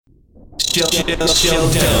Shell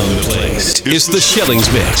down the place. It's the Shellings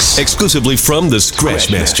Mix, exclusively from the Scratch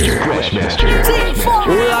Master.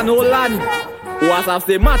 Hold on. What's up,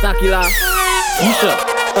 say Master Killer? T-shirt.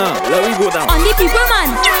 Let me go down. On the people, man.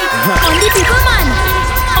 On the people, man.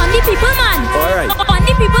 On the people, man. Alright. On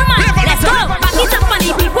the people, man. Let's go. Back it up on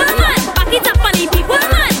the people, man. Back it up on the people,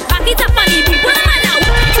 man. Back it up on the people, man. Now.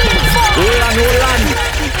 Hold on.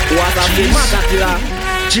 What's up, say Master Killer?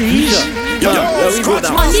 T-shirt. Let me go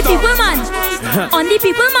down. On the people, man. On the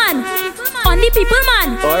people, man. On the people,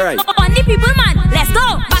 man. Alright. On the people, man. Let's go.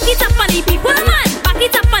 Back it up on the people, man. Back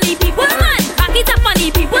it up on the people, man. Back it up on the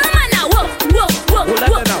people, man. Now. Whoa.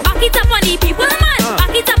 Back it up on the people, man.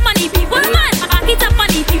 Back it up on the people, man. Back it up on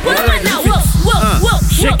the people, man. Now. Whoa.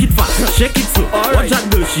 Shake it fast, shake it slow. Watch that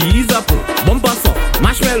girl, she is a pro. Bumper song,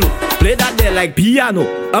 marshmallow. Play that there like piano.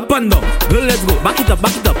 Up and down, girl, let's go. Back it up.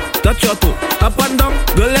 Touch your toe. Up and down,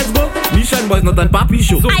 girl, let's go. Mission boys, not a papi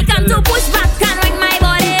show. I come to push back and wing my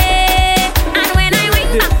body, and when I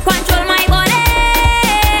wing back, control my body.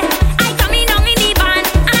 I come in down in the band,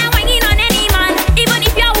 and I wing in on any man. Even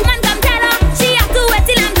if your woman come tell her, she have to wait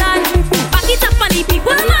till I'm done. Back it up on the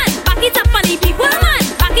people, man. Back it up on the people, man.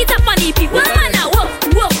 Back it up on the people, man. Now whoa.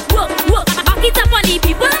 Back it up on the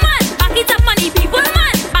people, man. Back it up on the people,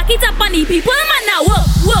 man. Back it up on the people, man. Now whoa.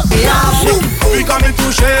 We coming to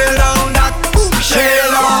shell down that.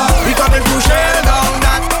 Shell down. We coming to shell down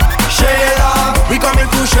that. Shell down. We coming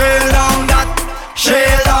to shell down that.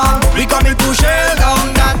 Shell down. We coming to shell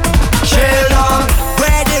down that. Shell down.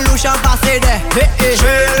 Where the Lucian pass it there?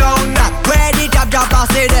 Shell down that. Where the jab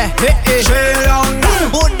pass it there? Shell down that.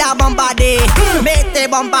 Put that bomba de, mete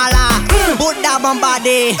bomba la. Put that bomba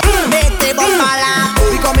de, mete bomba la.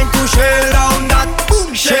 We coming to shell down that.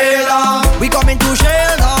 Shell down. We coming to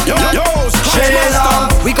shell down that. Shell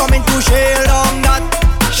down. We coming to shell down that.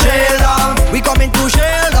 Shell down. We coming to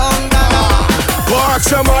shell down that. Go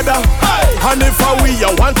ask your mother, and if we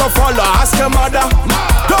you want to follow, ask your mother.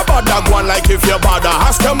 Don't bother go on like if you bother,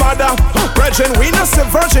 ask your mother. Brethren, we not the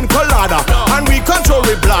virgin colada, and we control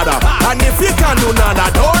we bladder. And if you can't do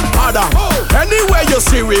nada, don't bother. Anywhere you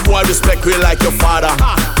see we boy, respect we like your father.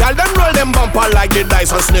 Tell them roll them bumper like the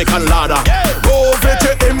dice on snake and ladder. Go over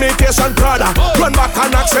to imitation Prada, run back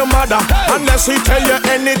and ask your mother. Unless we tell you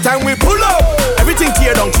anytime we pull up, everything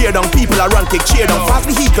tear down. People are run, take cheer down.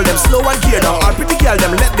 Fast vehicle them slow and gear down. All pretty girl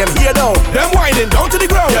them let them hear down. Them winding down to the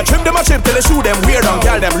ground. Yeah, trim them a chip till they shoot them weird down.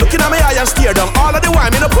 Girl them looking at my eye and steer down. All of the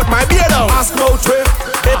wine me no put my beard down. Ask about way.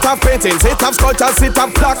 It have paintings, it have sculptures, it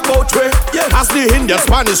have black boat way. Ask the Indian,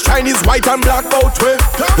 Spanish, Chinese, white and black boat way.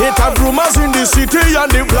 It have rumors in the city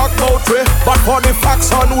and the black boat way. But for the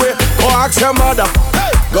facts on way, go ask your mother.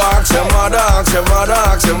 Go ask your mother, ask your mother,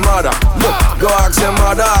 ask your mother. Go ask your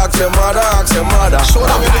mother, ask your mother, ask your mother.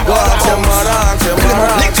 Go ask your mother, ask your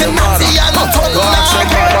mother, ask your mother. Go ask your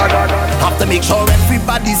mother. Have to make sure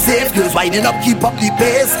everybody's safe. Girls winding up, keep up the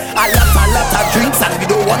pace. A lot of drinks and we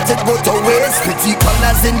don't want it go to waste. Pretty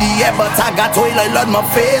colors in the air, but I got oil on my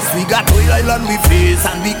face. We got oil on my face,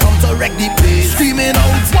 and we come to wreck the place. Screaming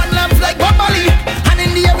out, one lamp like Bobali, and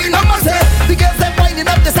in the air we know say the girls are winding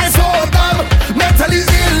up, this is so dumb. Mentally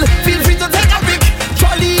ill, feel free to take a pic.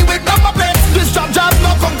 Trolley with number plates. This job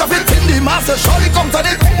no counterfeit. In the master surely come to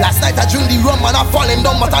it. Last night I drink the rum and I falling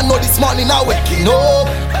down, but I know this morning I waking up.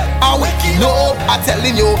 I'm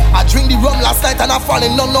telling you, I drink the rum last night and I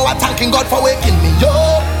falling down. Now I'm thanking God for waking me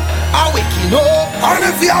up. I'm waking up. And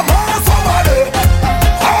if you are more somebody,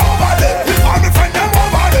 over there, if I'm the friend them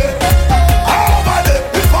over there, over there,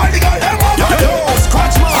 if I the guy them over there,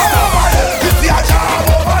 Scratch Master over there, if you are jam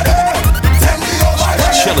over there, tell me over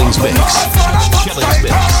there. Shellings Mix. Shellings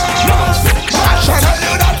Mix. I shall tell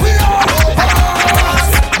you that we are overpass.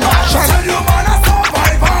 I shall tell you man a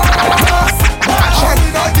survivor. And we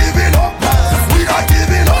not giving up. We not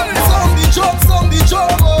giving up. Some the joke,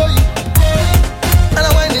 boy. And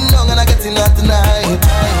I'm winding down and I'm getting out tonight.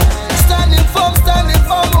 Standing firm,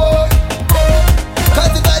 boy.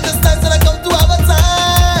 Cause if I just dance and I come to have a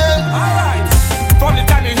time. Alright. From the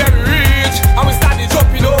time you hear me reach, and we started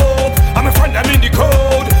jumping up. I'm a friend, I'm in the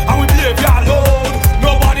code, and we behave alone.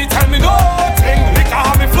 Nobody tell me nothing. Liquor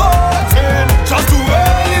have me floating. Just do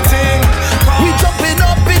anything. We jumping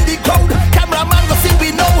up in the crowd. Cameraman go see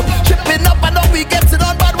we know. Tripping up and now we get it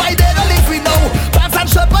on, but why they don't leave we know. Pants and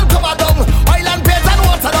shirt and cover down. Oil and paint and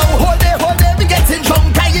water down. Hold day, we getting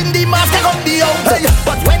drunk. I in the mask, I come the out. Hey,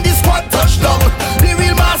 but when the squad touch down, the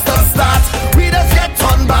real master start. We just get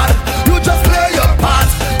on bad. You just play your part.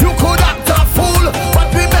 You could act a fool, but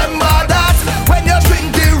remember that when you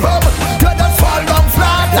drink the rum, you just fall down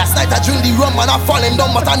flat. Last night I drink the rum and I falling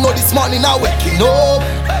down, but I know this morning I'm waking up.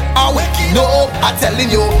 I'm telling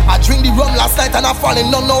you,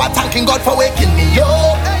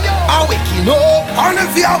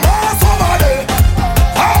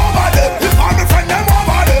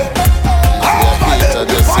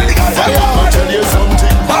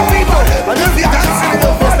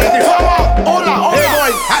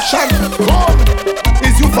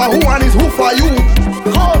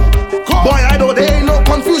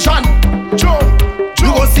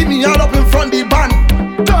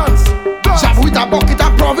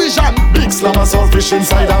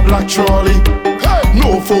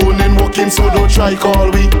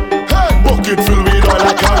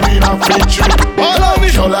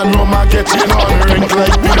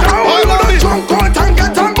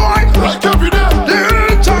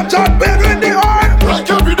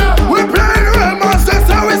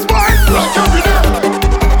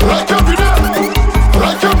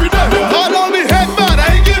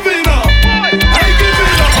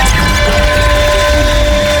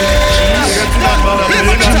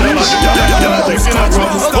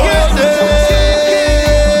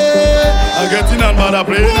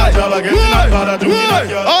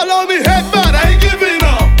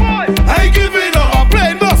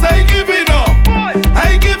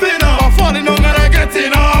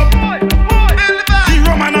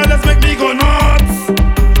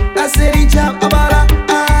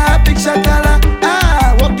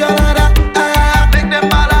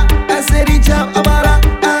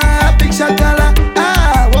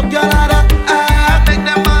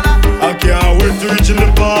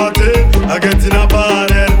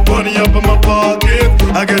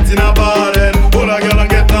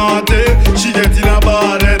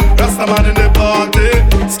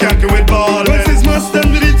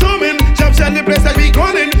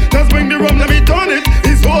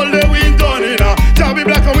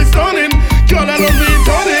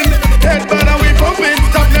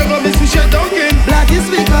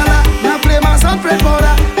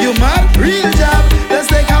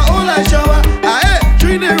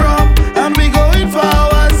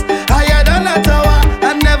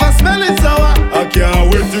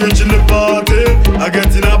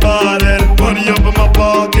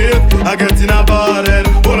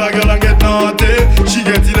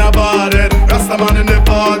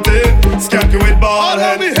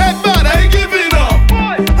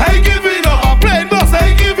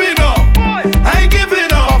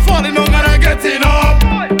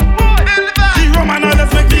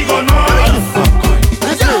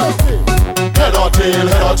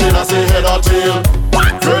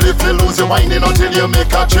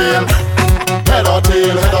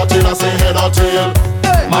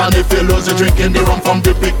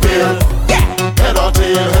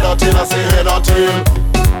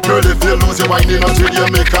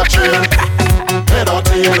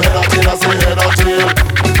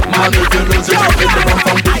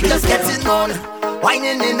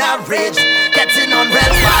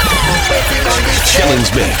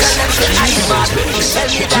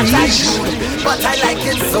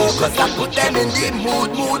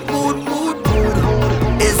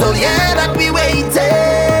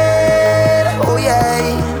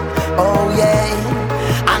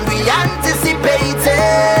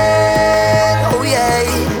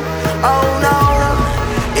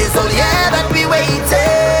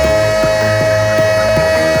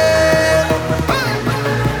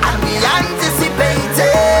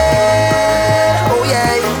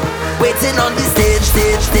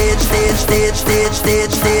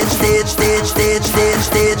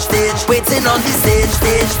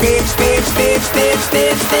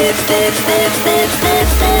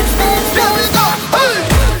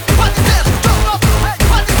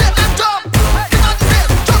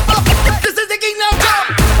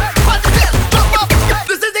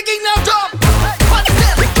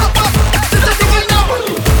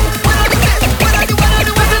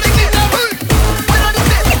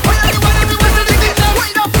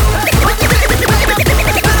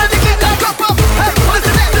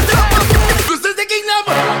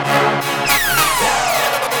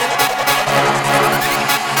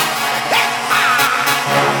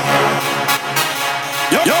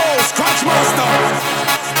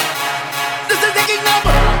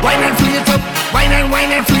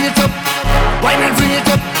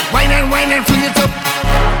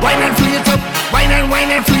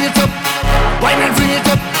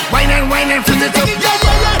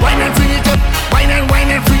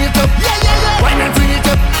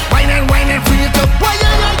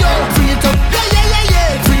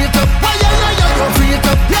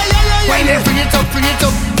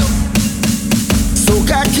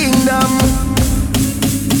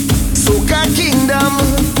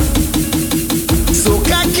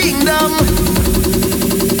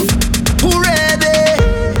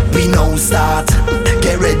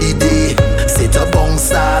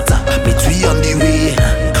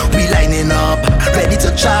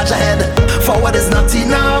 your head. Forward is not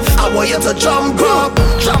enough. I want you to jump up,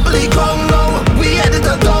 trampoline come now. We headed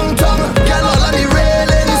to downtown. Girl all on the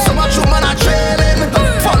railing, so much woman are trailing.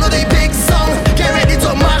 Follow the big song, get ready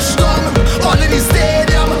to mash down. All in the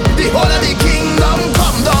stadium, the whole of the kingdom.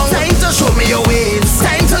 Come down, time to show me your ways.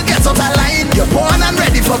 Time to get out of line. You're born and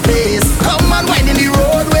ready for pace. Come and wind in the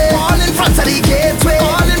roadway. All in front of the gateway.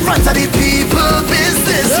 All in front of the people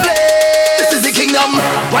business place. This is the kingdom.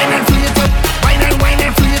 Wine and flee it up. Wine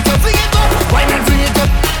and flee it up. Flee it up. Wine and flee it up.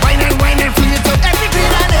 Wine and flee it up. Every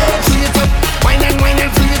green and age. Flee it up. Wine and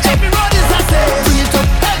flee it up. Every road is a stage. Flee it up.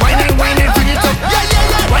 Wine and flee it up. Yeah, yeah,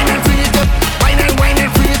 yeah. Wine and flee it up. Wine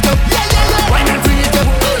and flee it up. Yeah, yeah, yeah. Wine and flee it up.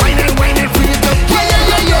 Wine and flee it up. Yeah, yeah,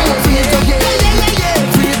 yeah, yeah. Flee it up. Yeah, yeah, yeah, yeah.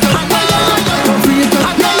 Flee it up. Flee it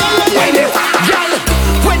up. Wine it. Girl,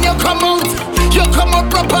 when you come out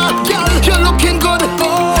proper. Girl, you're looking good.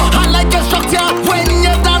 Oh, I like your structure when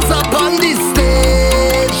you dance up on this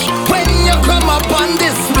stage. When you come up on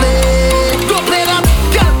display. Don't play that,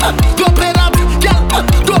 girl. Don't play that, girl.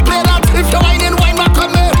 Don't play that. If you're whining, wine back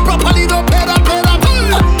on me properly. Don't play that, play that.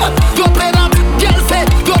 Don't play that, girl. Say,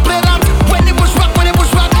 don't play that. When you push back, girl.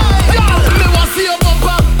 Me want see your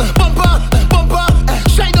bumper.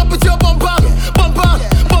 Shine up with your bumper.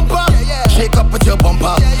 Shake up with your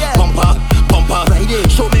bumper.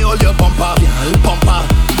 Show me all your bumper.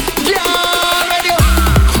 Yeah, ready.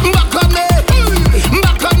 Back on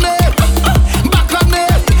me.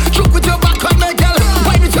 Choke with your back on me, girl.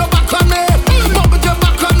 Wine with your back on me. Bump with your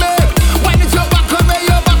back on me. Wine with your back on me,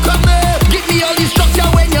 your back on me. Give me all the structure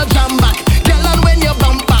when you jam back, girl, and when you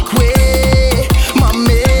bump back way,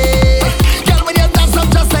 mommy. Girl, when you dance up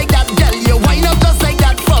just like that, girl, you wind up just like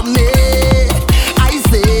that for me. I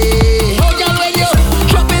say, oh girl, when you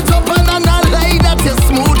drop it up and lie that you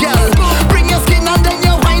smooth, girl. Bring your skin and then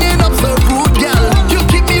you're winding up so rude, girl. You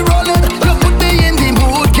keep me rolling, you put me in the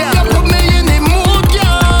mood, girl. You put me in the mood,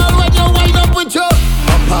 girl. When you wind up with your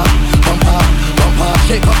bumper.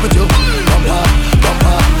 Shake up with your bumper.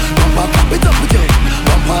 Pop it up with your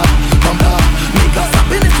bumper. Make us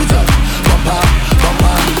stop in it with your bumper.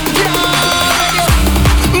 Yeah,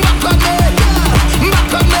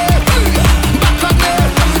 back on me.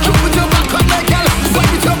 Jump with your back on me, girl.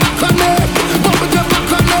 Wind with your back on me. Bump with your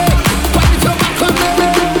back on me. Wind with your back on me.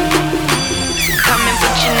 Come and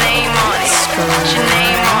put your name on it. Put your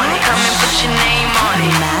name on it. Come and put your name on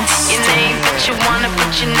it. Your name, but you wanna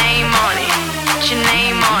put your name on it. Put your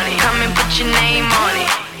name on it. Come and put your name on it.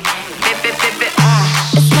 Baby,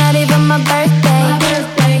 It's not even my birthday,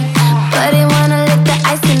 but he wanna lick the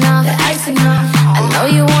icing off. I know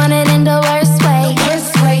you want it in the worst way.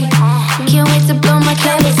 Can't wait to blow my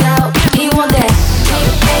candles out. He want that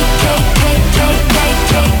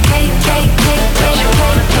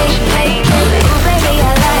Ooh, baby,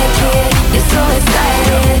 I like it. You're so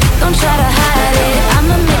excited. Don't try to hide it.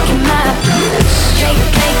 I'ma make it mine.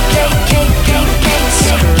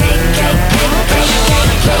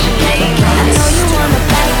 I know you wanna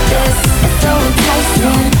bite this. It's so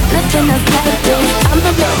enticing. Nothing else like this. I'ma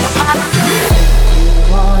make it mine. You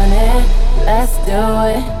want it? Let's do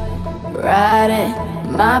it. Ride it,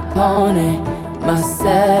 my pony, my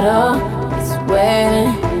saddle is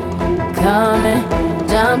waiting, coming,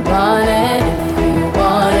 jump on it if you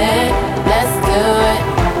want it. Let's do it.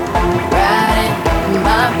 Ride it,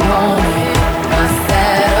 my pony, my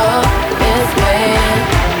saddle is waiting,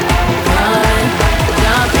 coming,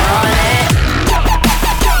 jump on it.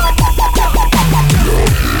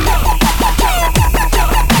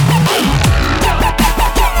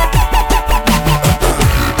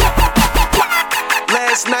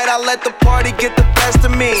 Last night I let the party get the best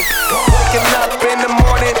of me. Waking up in the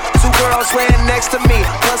morning, 2 girls ran next to me.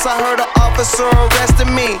 Plus I heard an officer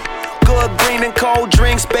arresting me. Good green and cold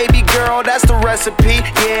drinks, baby girl, that's the recipe.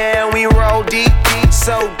 Yeah, we roll deep,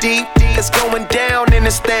 so deep. It's going down in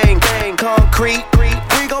this thing. Concrete,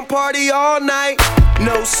 we gon' party all night.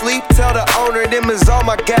 No sleep, tell the owner them is all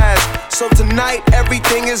my guys. So tonight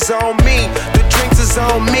everything is on me. The drinks is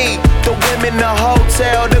on me. The women, the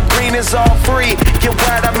hotel, the green is all free. Get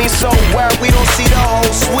wet, I mean so wet, we don't see the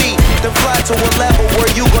whole suite. Then fly to a level where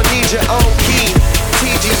you gon' need your own key.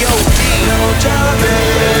 TGOD. No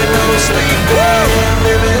driving, no sleeping.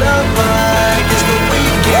 Live it up like it's the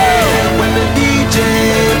weekend. When the DJ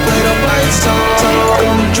play the right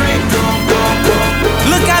song, drink, go.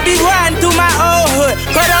 Look, I be riding through my old hood,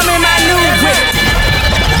 but I'm in my new whip.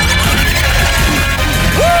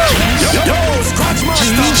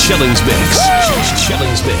 Shellings Mix.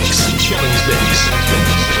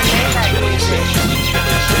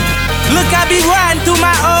 Look, I be riding through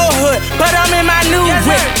my old hood, but I'm in my new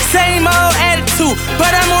whip. Same old attitude,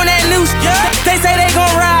 but I'm on that new shit. They say they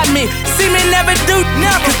gon' ride see me never do,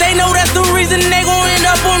 cause they know that's the reason they gon' end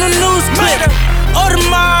up on the news clip.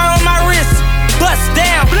 Audemars on my wrist, bust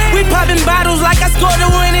down. We poppin' bottles like I scored a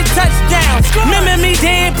winning touchdown. Remember me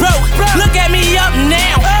dead broke, look at me up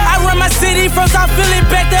now. I run my city from South Philly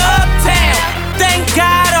back to Uptown. Thank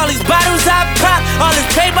God, all these bottles I pop, all this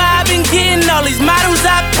paper I've been getting, all these models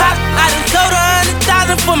I pop. I done sold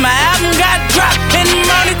 100,000 for my album got dropped. And I'm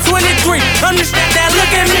only 23, understand that,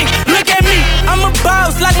 look at me. I'm a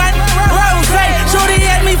boss like my Rose. Shorty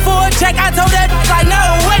asked me for a check, I told that like no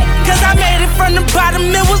way. Cause I made it from the bottom,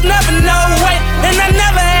 it was never no way. And I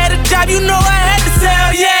never had a job, you know I had to sell,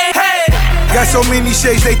 yeah. Hey. Got so many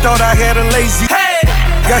shades, they thought I had a lazy. Hey.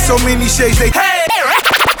 Got so many shades, they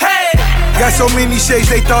Got so many shades,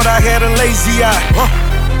 they thought I had a lazy eye.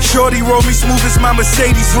 Shorty roll me smooth as my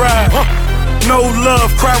Mercedes ride. No love,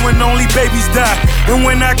 cry when only babies die. And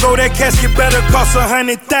when I go, that casket better cost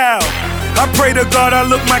 100,000. I pray to God I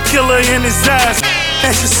look my killer in his eyes.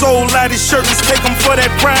 That's your soul out his shirt, let's take him for that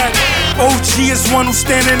pride. OG is one who's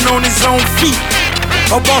standing on his own feet.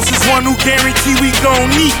 A boss is one who guarantee we gon'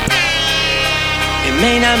 eat. It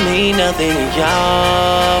may not mean nothing to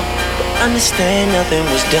y'all, but understand nothing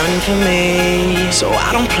was done for me. So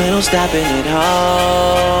I don't plan on stopping at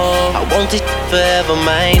all. I want this forever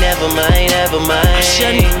mine, ever mine, ever mine.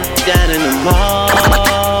 Shutting down in the mall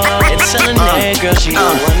and telling that girl she the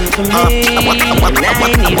one for me. And I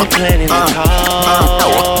ain't even planning to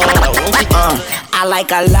call. I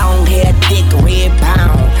like a long hair, thick red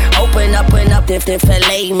pound. Open up if the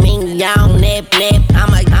filet mignon, nip.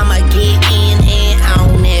 I'ma get in and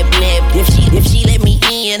on nip. If she let me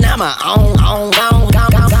in, I'ma on.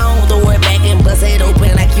 Throw it back and bust it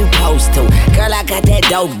open like you supposed to. Girl, I got that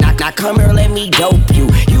dope. Now come here, let me dope you.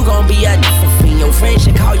 You gon' be a friend, your friends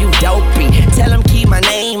should call you dopey. Tell them keep my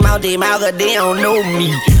name out their mouth, cause they don't know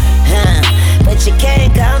me. But you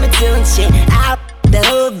can't come and tell shit out. The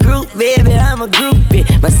whole group, baby, I'm a groupie.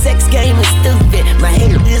 My sex game is stupid. My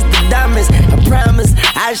hair is the dumbest. I promise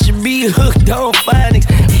I should be hooked on phonics.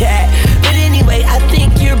 Yeah, but anyway, I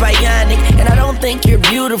think you're bionic. And I don't think you're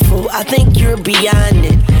beautiful. I think you're beyond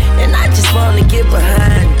it. And I just wanna get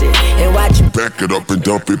behind it and watch you back it up and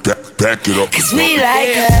dump it, back it up. Cause we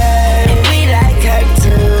like her, and we like her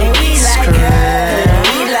too. And we like her, and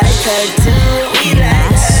we like her too. We like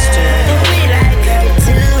her.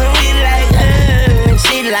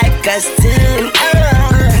 She like us too. I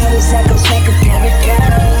wish I could shake a carrot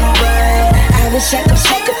girl. I wish I could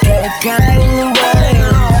shake a carrot girl.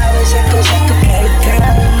 I wish I could shake a carrot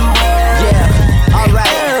girl. Yeah, alright.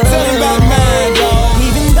 Tell him about mine, dog.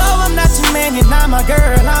 Even though I'm not your man, you're not my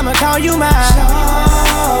girl, I'ma call you mine.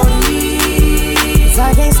 Shorty. 'Cause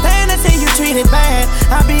I can't stand to see you treated bad.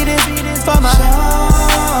 I be this for my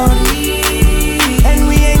shorty. And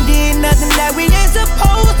we ain't did nothing that we ain't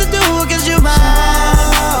supposed to do, 'cause you mine.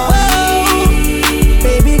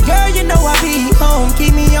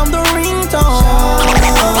 Keep me on the ringtone.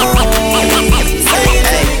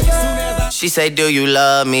 She say, do you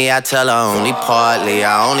love me? I tell her only partly.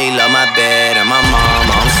 I only love my bed and my mom.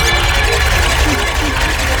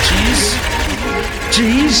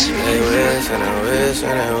 Jeez. They wish and I wish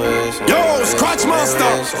and I wish. Yo, Scratch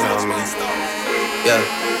Master. Yeah.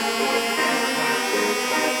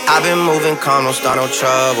 I've been moving calm, don't start no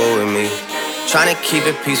trouble with me. Trying to keep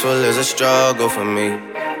it peaceful is a struggle for me.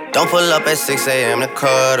 Don't pull up at 6 a.m. to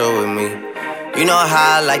cuddle with me. You know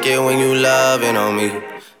how I like it when you loving on me.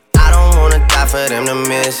 I don't wanna die for them to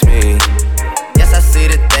miss me. Yes, I see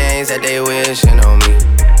the things that they wishing on me.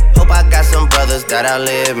 Hope I got some brothers that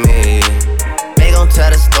outlive me. They gon'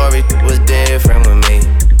 tell the story, it was different with me.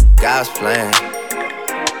 God's plan,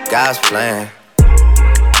 God's plan.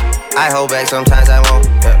 I hold back, sometimes I won't,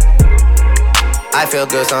 yeah. I feel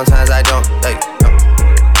good, sometimes I don't, hey, no.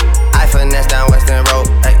 I finesse down Western Road,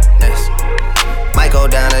 hey, next. Might go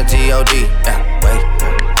down to G.O.D., yeah, wait.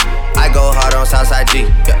 I go hard on Southside G,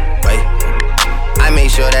 yeah, wait. I make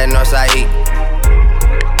sure that Northside E.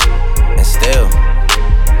 And still,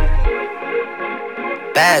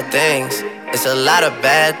 bad things. It's a lot of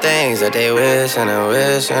bad things that they wish and they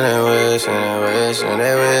wish and they wish and they wish and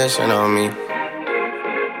they wishing on me.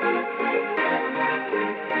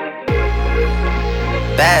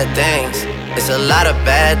 Bad things. It's a lot of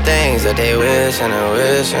bad things that they wish and they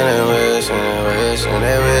wish and they wish and they wish and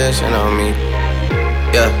they wishing on me.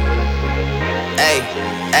 Yeah. Hey,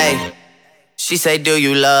 hey. She say, do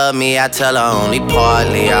you love me? I tell her only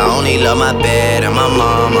partly. I only love my bed and my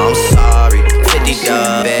mom. I'm sorry. 50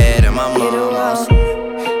 dub bed and my mom.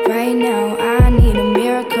 Right now, I need a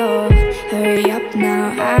miracle. Hurry up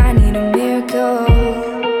now, I need a miracle.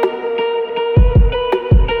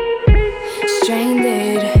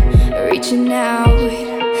 Stranded, you now.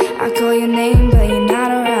 I call your name, but you're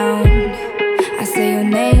not around. I say your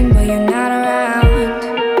name, but you're not around.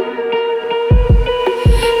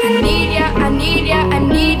 I need ya, I need ya, I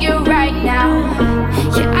need you right now.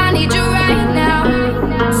 Yeah, I need you right now.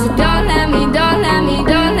 So don't let me down.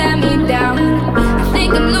 I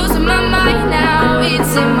think I'm losing my mind now.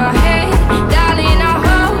 It's in my head, darling, I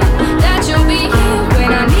hope that you'll be here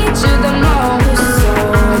when I need you the most. So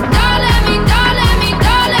don't let me down.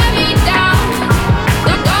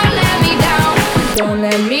 Don't let me down. Don't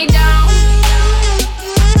let me down.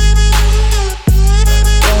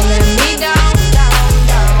 Don't let me down,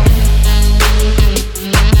 down.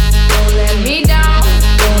 Don't let me down.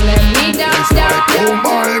 Don't let me down,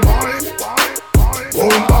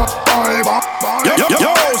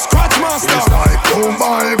 Yo, Scratch Master. It's like boom,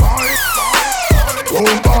 bye, bye.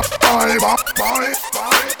 Boom, bye, bye, bye.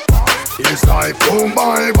 It's like boom,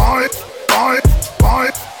 bye, bye. Bye,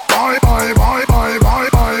 bye, bye, bye, bye, bye, bye,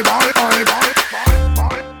 bye, bye, bye, bye.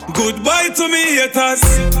 Goodbye to me haters.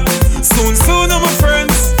 Soon, my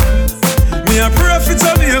friends. Me a pray for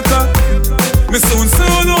Jamaica. Me soon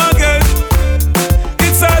again.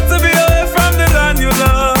 It's hard to be away from the land you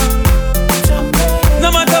love. No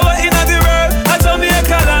matter what in the world, a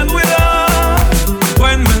Jamaica land we love.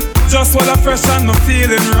 When me just while I fresh and me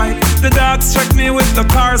feeling right, the dogs check me with the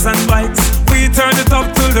cars and bikes. We turn it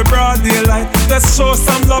up till the broad daylight. Let's show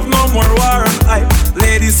some love, no more war and hype.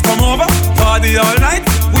 Ladies come over, party all night.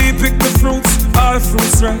 We pick the fruits, all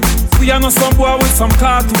fruits right. We are not some boy with some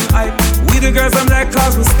cartoon hype. We the girls I'm like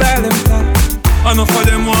cause we style them tight. Enough of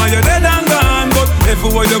them want you dead and gone, but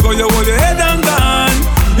everywhere you go you hold your head and gone.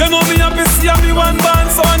 You know me happy see me one band,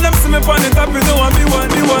 so when them see me on the top, you know me one.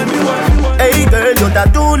 Hey girl, you that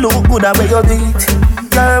do look good at where you beat.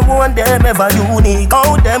 Girl, want them ever unique.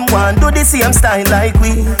 How them want do the same style like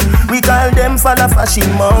we. We call them fella fashion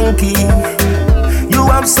monkey. You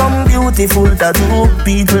have some beautiful tattoo,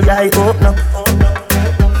 people like open up.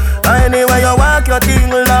 Anyway you walk your thing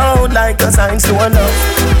loud like a sign to a love.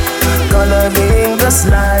 Coloring this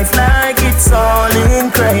life like it's all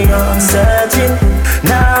in crayon. Searching,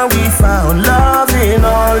 now we found love in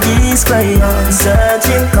all these crayons.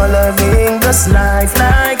 Searching, coloring this life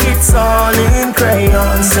like it's all in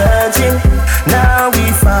crayon. Searching, now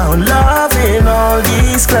we found love in all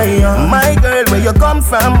these crayons. My girl, where you come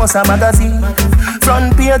from, must a magazine.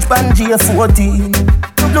 Front page, Pangea 14.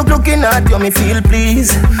 Looking at you, me feel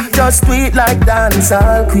please. Just tweet like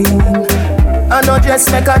dancehall queen. I know just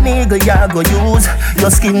make a nigga ya go use. Your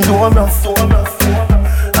skin too rough.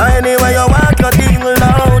 Anyway you walk your thing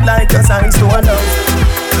loud like your signs to a love.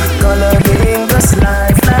 Coloring this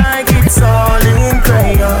life like it's all in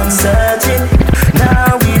crayon. Searching,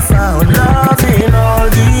 now we found love in all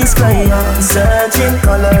these crayons. Searching,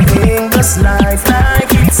 coloring this life like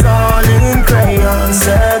it's all in crayon.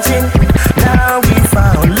 Searching, now we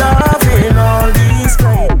found love in all these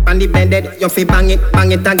crayons. On the bed, you feel bang it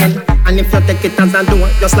again. And if you take it as a door,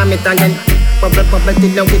 you slam it again. Bubble,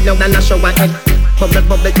 till long, and I show my head.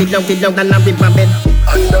 Bubble, till long, and I rip my bed.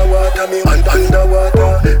 Underwater me,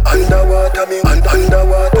 underwater me, underwater me,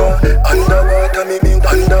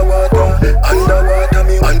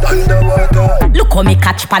 underwater. Look how me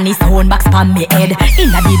catch pan his own box pan me head.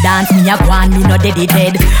 Inna the dance me a go and me no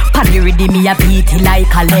dead. Pan the rhythm me a beat it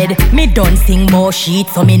like a lead. Me don't sing more shit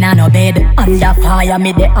so me nah no bed. Under fire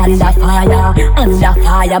me the under fire. Under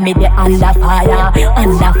fire me the under fire.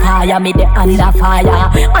 Under fire me the under fire.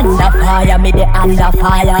 Under fire me the under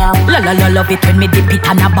fire. La love it when me dip it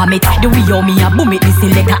and a bomb it. The way how me a boom it, the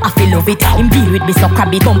selector I feel love it. Him deal with me so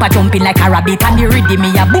crabby, bumper jumping like a rabbit. And the rhythm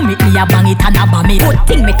me a boom it, me a bang it and a bomb it. Good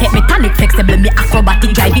thing me take me tonic flexible, me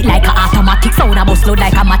acrobatic, drive it like a automatic. Sound a bust load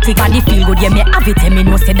like a matic. And the feel good, yeah me have it, and me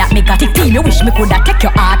know say that me got it. Team, you wish me coulda take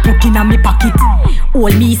your heart, put in a me pocket.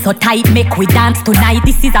 Hold me so tight, make we dance tonight.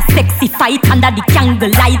 This is a sexy fight under the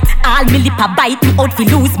candlelight. All me lip a bite, me out fi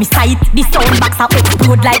lose me sight. The sound box a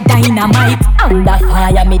explode like dynamite. Under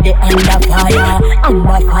fire, me the under fire.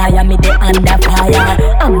 Under fire, me the under fire.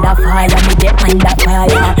 Under fire, me the under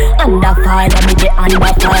fire. Under fire, me the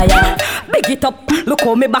under fire. Big it up, look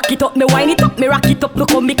how me back it up, me wind it up, me rock it up.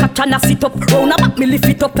 Look how me catch and I sit up. Round about me lift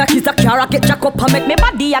it up like it's a car. I get jack up and make me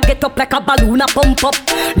body I get up like a balloon a pump up.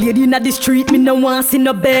 Lady inna the street, me no want see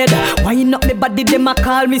no bed. Wind up me body, them a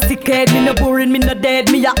call me sick head. Me no boring, me no dead,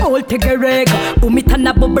 me a all take a reg. Boom it and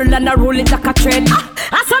a bubble and a roll it like a thread.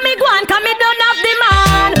 I saw me go on, cause me don't have the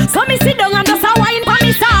man. So me sit down and just a wine pa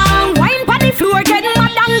me song. Wine pa the floor, get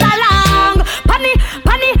mad and galang. Pani.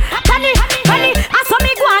 I saw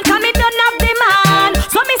me go on, cause me don't have the man.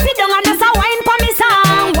 So me sit down and just a wine pa me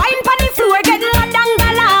song. Wine pa the floor, get mad and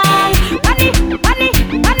galang. Pani.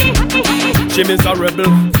 she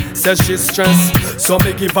miserable. Says she's stressed, so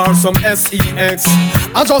me give her some sex.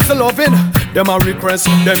 And just the loving, them a request.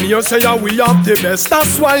 Them here say we have the best.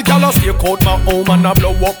 That's why girl a stay out my home and a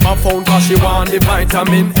blow up my phone, cause she want the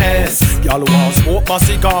vitamin S. Girl want smoke my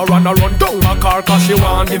cigar and a run down my car, cause she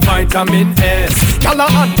want the vitamin S. Girl a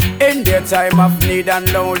on in their time of need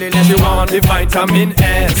and loneliness, she want the vitamin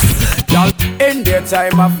S. Girl in their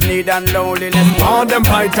time of need and loneliness, want them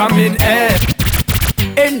vitamin S.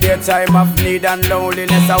 In their time of need and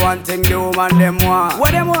loneliness, I want thing the woman them want.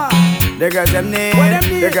 What them want? The girls them need.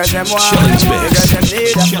 The girls them want. The girls them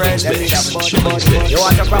need a friend. Them need a bud. You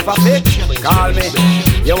want a proper fix? Call me.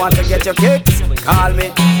 You want to get your kicks? Call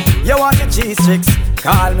me. You want your cheese tricks?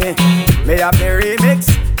 Call me. Me have the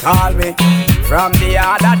remix? Call me. From the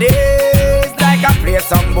other days, like I play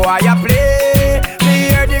some boy I play.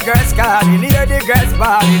 Me hear the girls calling, hear the girls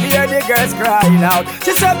bawling, hear the girls crying out.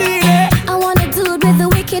 She said, "Baby, I want a dude with the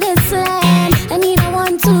wickedest slam. I need a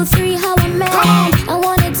 1, 2, 3, how a man. I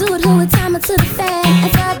want a dude who would time it to the fan. I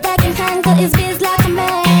thought back and handle his biz like a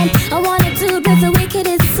man. I want a dude with the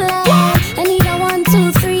wickedest slam. I need a 1,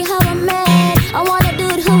 2, 3, how a man. I want a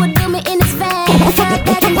dude who would do me in his van. I thought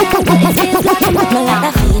back and handle his biz like a man. I like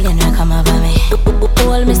that feeling will come over me.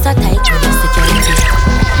 Hold me so tight with the security.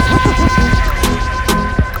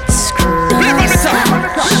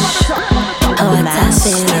 Oh, that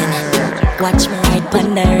feeling. Watch me right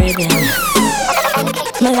on the rhythm.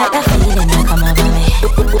 Me like that feeling will come over me.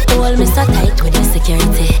 Hold me so tight with the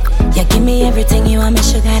security. You give me everything you want, me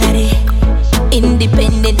sugar daddy.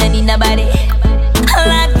 Independent and in the body. Oh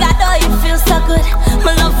my God, oh you feel so good.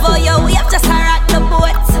 My love for you, we have just rock the boat.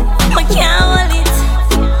 Me can't hold it,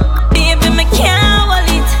 baby, me can't hold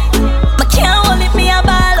it. Me can't hold it, me a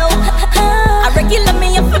ball out. A regular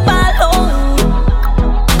me a fi ball out.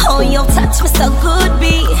 Oh you touch me so good,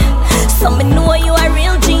 B. So me know you a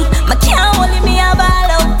real G. Me can't hold it, me a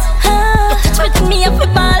ball out. You touch me a fi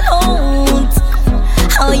ball out.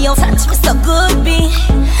 Oh you touch me so good, B.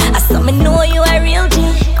 So me know you a real G.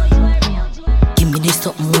 Give me this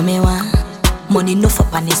something with me want. Money enough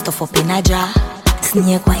up and this stuff up in a jar.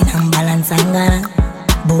 Snake wine and balance and gana.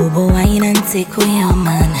 Bobo wine and take away your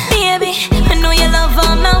man. Baby, me know you love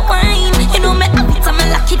all my wine. You know me have it and me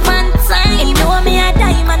lock it one time. You know me a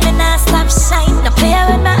diamond and I stop shine. No play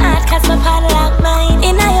with my heart cause my padlock mine.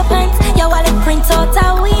 In your pants, your wallet print out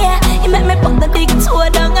a way. You make me put the big toe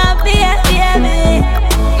down a beer, baby.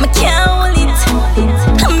 Me can't hold it,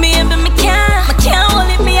 baby, me can't hold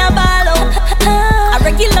it, me a ball out. A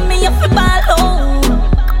regular me a fi ball out.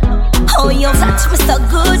 Oh, you touch me so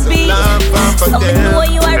good, B. So me know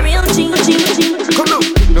you a real G. Come on.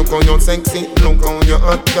 Look how you sexy, look how you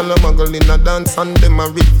hot. Girl a muggle in a dance and them a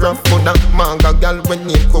rip rap. Coulda manga girl when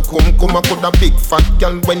name Kokum. Kuma coulda big fat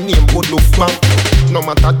girl when name Budufma. No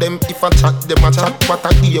matter them if I chat, them a chat. What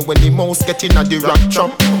I hear when the mouse get in a the rap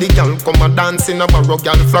trap. The girl come a dance in a barrow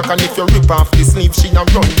girl flock. And if you rip off the sleeve, she a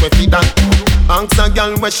run with it that. Ask a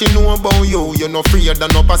girl what she know about you. You no afraid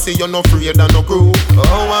of no pussy, you no afraid of no crew.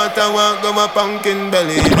 Oh, what I want go my pumpkin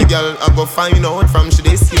belly. The girl I go find out from she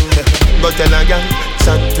this you. But tell a girl,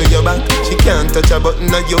 chat to your back. She can't touch a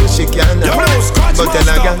button of you, she can't. But tell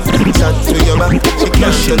a girl, chat to your back. She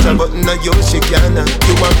can't touch a button of you, she can't.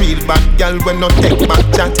 You a real bad girl when no take back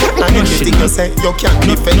chat. And anything you say, you can't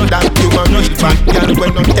defend that. You a real bad girl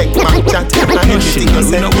when no take back chat. And anything you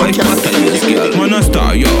say, you can't. Man a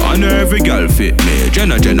star, yo, and every girl fit me.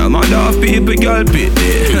 Jenna, mother of people, girl pit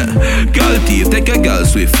me. Girl thief, take a girl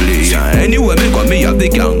swiftly. Anyway, me come me have the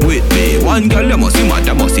gang with me. One girl, you must see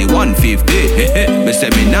mother, must see 150. Me say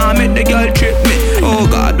me nah make the girl trip me. Oh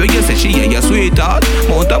God, when you say she ain't your sweetheart,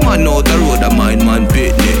 mount a man out the road, a mind man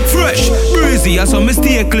pitney. Fresh, breezy, I saw me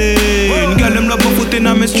stay clean. Girl, them love my foot in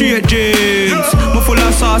my straight jeans. Me full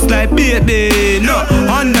of sauce like baby. No,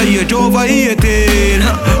 underage over 18.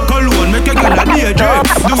 Cologne make a girl a daydream.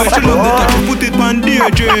 The way she love the touch, she put it on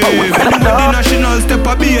daydream. Anyway, the national step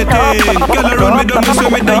a beating. Girl around me down, me say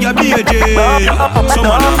me die a beating. Some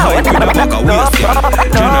man a hype with a back a waist, girl.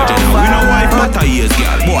 Jenna, we no wife but a years,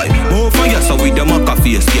 girl. Boy, more for you, so we the mac a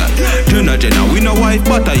face, girl. Jenna, we no wife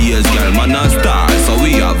but a years, girl. Man a star, so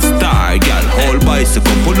we have star, girl. Whole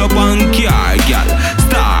bicycle pull up on car, girl.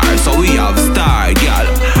 Star, so we have star, girl.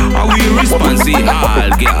 And we responsive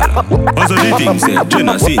all, girl. As the thing said,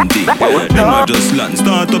 Jenna seen thing. Them a just land,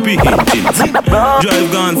 start up a hinting.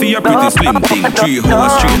 Drive gone for your pretty slim thing. 3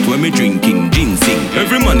 hours straight when me drinking ginseng.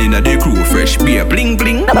 Every man in the crew fresh beer, bling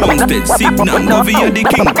bling. Homestead signal, over here the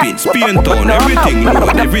kingpin. Spain town, everything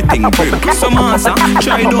load, everything brim. Some answer,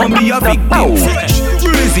 try don't be a victim. Fresh,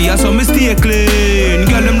 Crazy, I saw me stay clean.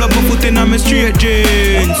 Girl, them love me foot in my straight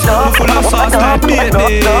jeans. Me full of sauce like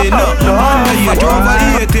baby. Under age over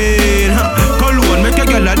 18. Cologne make a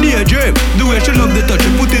girl a daydream. The way she love the touch,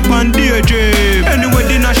 she put it on daydream. Anyway,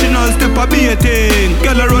 the national step a beating.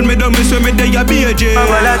 Girl around me down, me say me day a BJ. I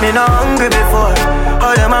go like me not hungry before.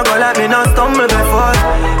 All them a go like me not stumble before.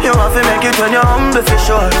 You want to make it when you're humble for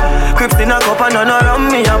sure. Crips in a cup and none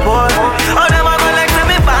around me a pour. All them a go like say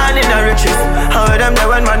me born in the riches. How them there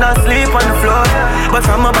when man asleep on the floor. But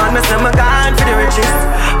from a band me say me gone for the riches.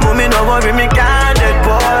 Mommy no worry me can't dead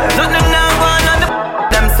boy. Nothing now going on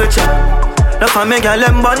them switch up. No for me girl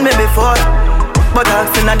them born me before. But I've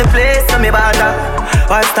seen at the place so me bother.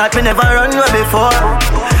 Why start me never run away before.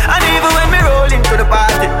 And even when me roll into the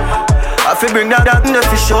party, I feel bring that in the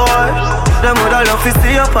fish shore. Them woulda love to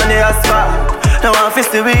see up on the asphalt. Now I feel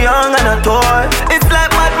still be young and a toy. It's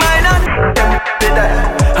like what mine and them be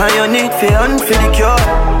there. And you need for the cure.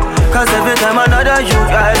 Cause every time another you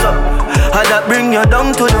rise up, how that bring you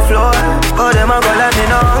down to the floor. Oh, them a go like me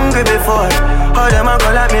not hungry before. Oh, them a go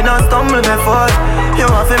like me not stumble before. You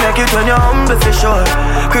want to make it when you're humble for sure.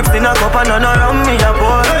 Crips in a cup and none around me a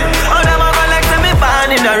pour. Oh, them a go like say me born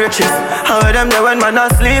in the riches. How them there when man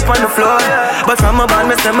asleep on the floor. But from a band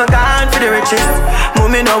me say me gone for the riches.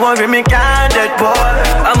 Mommy no worry me can't dead boy.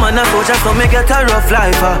 I'm on a soldier so me get a rough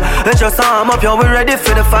life. Let's just arm up, you we ready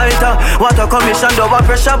for the fighter. Water commission, double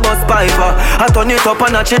pressure bus piper. I turn it up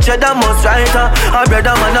and I change that most writer. I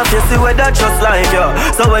brother man I face the weather just like you.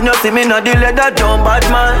 So when you see me not the leather don't bad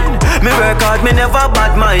mind. Me work hard, me never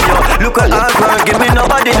bad mind yo. Look at our girl, give me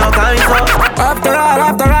nobody no kind so. After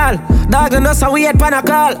all, dog and us a wait pan a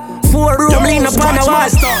call. 4 room lean up on the wall.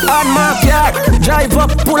 On my yard, drive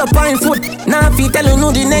up, pull up on foot. Now if you tell you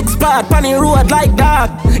know the next part, pan the road like that.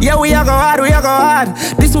 Yeah, we a go hard.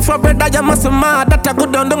 This one for bread that you must mad. That a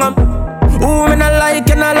good down. Who me not like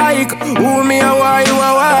and I like. Who me a why, you a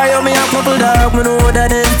why. You me a couple dog, me know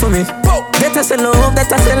that is for me. That I say love, that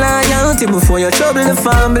I say loyalty. Before you trouble the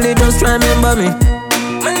family, just remember me.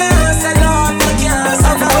 Me nah say love, you can't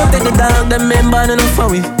say love. Take the dog, them member enough for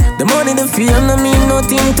we. The money, the fame, no mean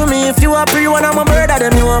nothing to me. If you are free, one of my brother,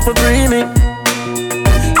 then you want to free me.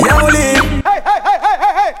 Yowli.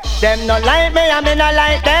 Hey. Them not like me, I me not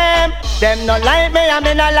like them. Them not like me, I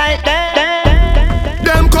me not like them.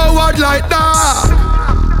 Them coward like that.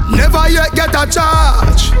 Never yet get a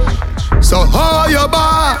charge. So how you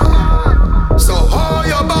bar?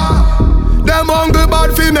 Them hungry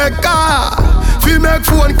bad fi make car, fi make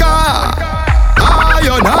phone car.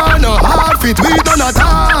 You know no hard fit, we done a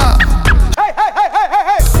talk.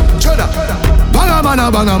 Hey. Chada. Banga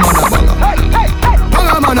mana.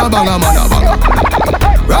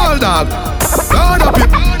 Roll dog. Roll up it.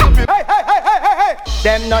 Hey.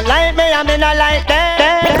 Them not like me, I me not like them.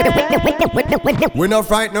 We not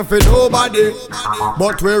frightened for nobody,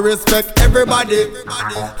 but we respect everybody,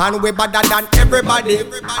 and we better than everybody.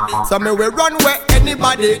 So me we run where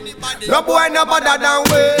anybody. No boy no better than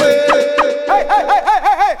we.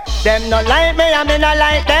 Hey. Them not like me, I me not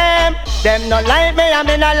like them. Them not like me, I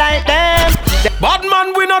me not like them. Bad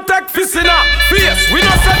man, we not take fist in our face. We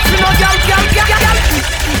not set for no gal.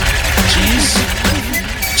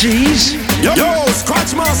 Jeez. Yo,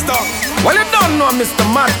 Scratch Master. Well, you don't know Mr.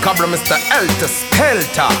 Mad Cabra, Mr. Elter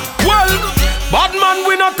Skelter. Well, bad man,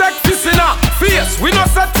 we not take fist in our face. We not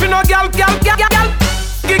set for no gal. Gal,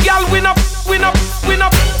 we not.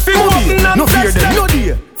 No fear them, no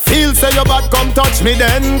dear. Feel say you bad, come touch me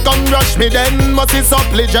then. Come rush me then. Must be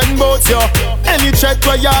some legend boats yo. Any check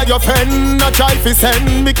where you're your friend, a try fi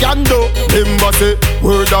send me can do. Remember say,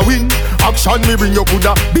 word a win. Action me bring you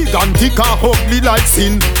coulda big and thick and ugly like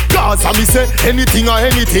sin. Cause I me say anything or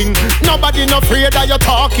anything. Nobody no afraid that you're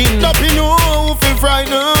talking. Nothing know fi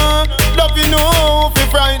frighten. Nothing know fi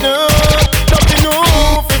frighten. Nothing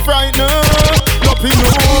know fi frighten. Nothing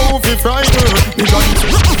know fi frighten.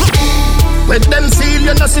 When them seal,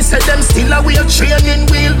 you know see say them still a wheel training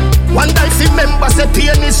wheel. One day if members say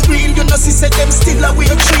pain is real, you know see say them still a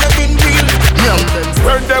wheel training wheel.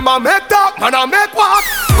 When them a make talk, man a make walk.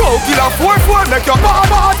 Go kill a 4-4, make your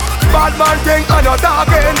bad. Bad man think on your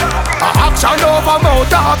talking. A action over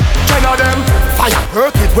mouth talk. 10 of them fire.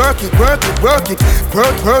 Work it.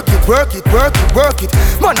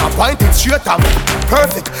 Man a point it straight and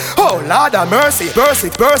perfect. Oh Lord of mercy, burst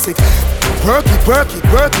it. Work it.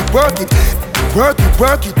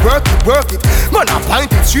 Man a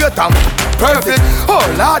point it straight and perfect. Oh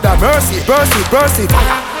Lord of mercy, burst it.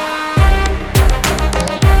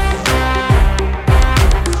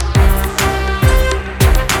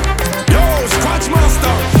 Yo, Scratch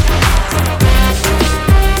Master.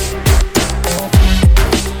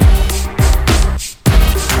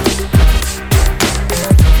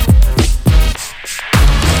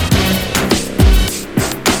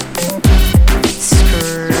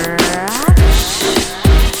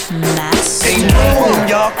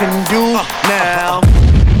 y'all can do now.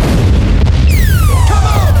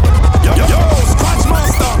 Yo, Scratch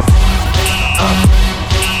Master.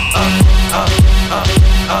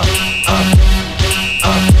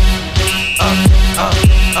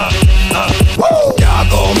 Y'all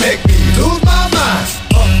gon' make me lose my mind.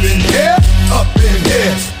 Up in here, up in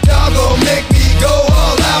here. Y'all gon' make me go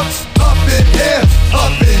all out. Up in here,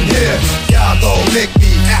 up in here. Y'all gon' make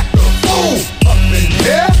me act a fool. Up in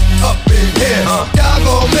here, up in here. Y'all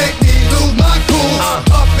gon' make me lose my cool.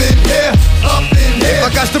 Up in here, up in here. I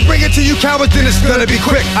got to bring it to you cowards, then it's gonna be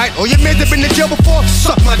quick. Aight, all your men that been in jail before,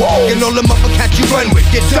 suck my dick. And all them upper cats you run with,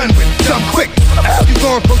 get done with, dumb quick. You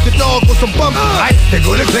gon' approach the dog with some bum. Aight, they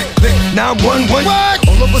go to click, click, 911.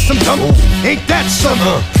 All over some dumb, ain't that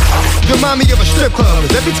something? You remind me of a strip club,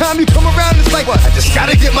 'cause every time you come around it's like, what? I just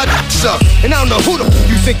gotta get my dick sucked. And I don't know who the f***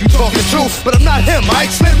 you think you talking to, but I'm not him,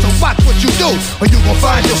 aight, Slim, so watch what you do, or you gon'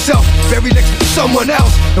 find yourself buried next to someone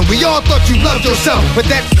else. And we all thought you loved yourself, but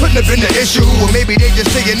that couldn't have been the issue. Or maybe they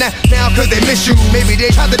just saying that now 'cause they miss you. Maybe they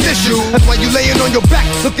tried to diss you. That's why you laying on your back,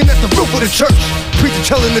 looking at the roof of the church. Preacher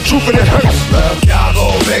telling the truth and it hurts. Y'all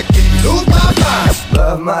gon' make me lose my mind.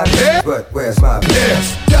 Love my hair, but where's my hair?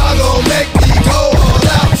 Y'all gon' make me go all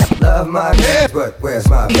out. Love my hair, but where's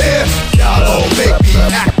my hair? Y'all gon' make me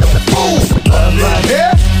act a fool. Up in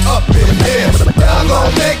here, up in here. Y'all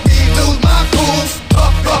gon' make me lose my cool.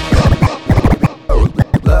 Up, up, up, up.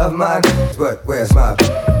 Love my but where's my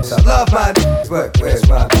love my but where's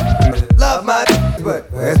my love my but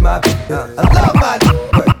where's my I love my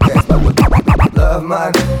but where's my love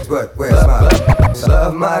my but where's my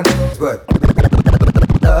love my but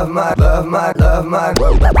love my love my love my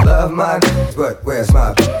love my but where's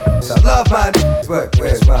my love my but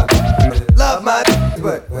where's my love my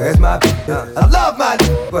but where's my I love my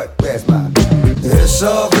but where's my it's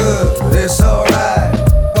all good, it's alright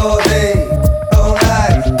all day, all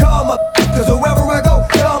night. Come up, 'cause wherever I go,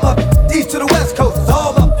 come up, east to the west coast, it's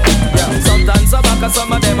all up. Sometimes I back and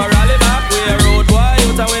some of them are rally back. We a road boy, you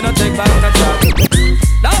and we no take back the track.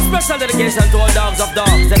 Now special dedication to all dogs of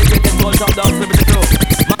dogs, dedicated to all top dogs, live in the crew.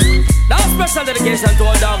 Now special dedication to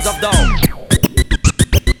all dogs of dogs.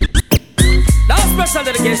 Now special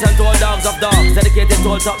dedication to all dogs of dogs, dedicated to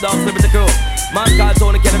all top dogs, live in the crew. Man called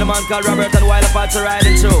Tony Kennedy, man called Robert, and while apart to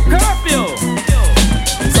riding through. Curfew!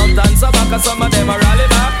 Sometimes I back and some of them are rally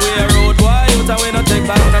back. We a road boy, you and we no take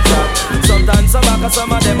back the track. Sometimes I back and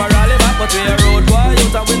some of them are rally back, but we a road boy, you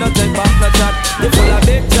and we no take back the chat. You full of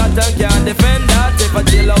big chat and can't defend that. If a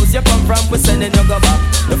jailhouse you come from, we sending you go back.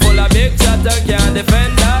 You full of big chat and can't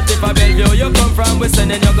defend that. If a Bellevue you come from, we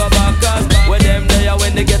sending you go back. 'Cause when them there,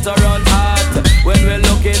 when they get around hot, when we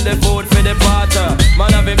looking the food for the potter,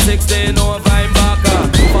 man have him 16 over him back.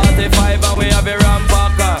 45 and we have a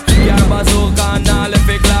rampacker. Car bazooka and all if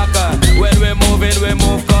it clacker. When we moving, we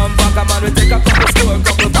move come back. A man we take a couple store,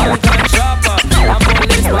 couple bank and shopper. And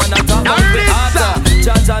policeman and top of the hotter.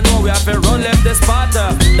 Chacha know we have to run left the spotter.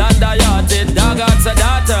 Danda yachted, dog answer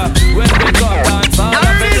data. When we cut dance all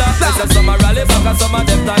of the block. This is some a rally back and some of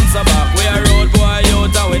them dance back. We a road boy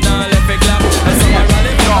out and we not left it clap. And some a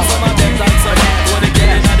rally back and some of them dance back. When they get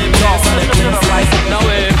in at the place and the place. Now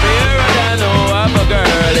if here I know I'm a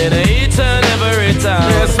girl in each and every town.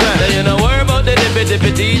 Yes, man. Then you know worry about the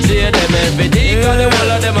dippy DJ. Them every day, 'cause the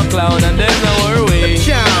whole of them a clown and them no worry.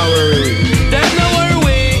 Them no worry.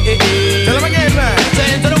 Tell them again, man.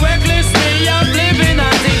 Saying to the work list, me I'm living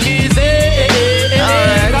and think easy.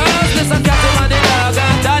 Cause this a cat in the dog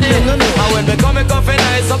and daddy. And when we come, we coffee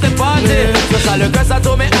nice up the party. Special request I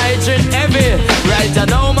told me I drink heavy. Right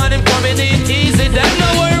now, man, him coming in easy. Them no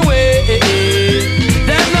worry.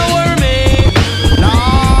 Them no worry me.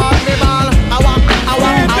 Lord, the ball. I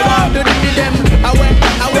want to do them. I want to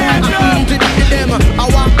do them. I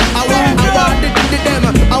want to do them.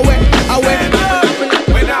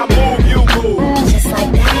 When I move, you move. Just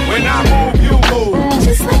like that. When I move, you move.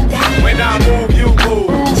 Just like that. When I move, you move.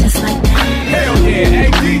 Just like that. Hell yeah,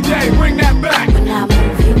 hey DJ, bring that back. When I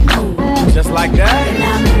move, you move. Just like that. When I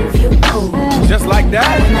move, you move. Just like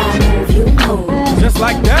that. When I move, you move. Just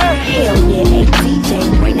like that. Hell yeah, hey DJ,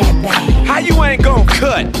 bring that back. How you ain't gon'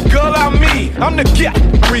 cut? Girl, I'm me. I'm the guy.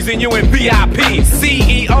 Reason you in VIP.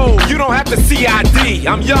 CEO, you don't have to CID.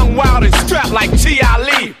 I'm young, wild, and strapped like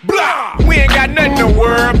G.I. Blah! We ain't got nothing to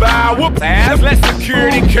worry about. Whoops, ass. Let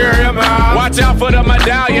security carry 'em out. Watch out for the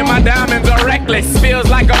medallion. My diamonds are reckless. Feels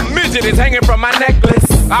like a midget is hanging from my necklace.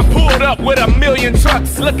 I pulled up with 1,000,000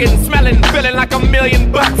 trucks. Looking, smelling, feeling like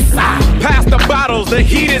 $1,000,000. Pass the bottles, the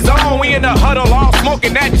heat is on. We in the huddle, all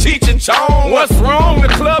smoking that Cheech and Chong. What's wrong? The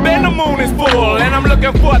club and the moon is full. And I'm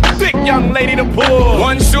looking for a thick young lady to pull.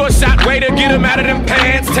 One sure shot way to get him out of them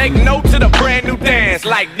pants. Take note to the brand new dance. ass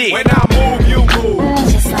like this. When I move, you move.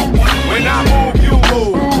 Just like that. When I move, you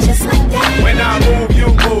move. Just like that. When I move, you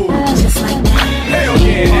move. Just like that. Hell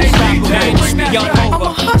yeah, hey DJ. I'm a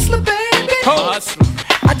hustler, baby. Hustler.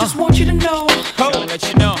 I just want you to know. Let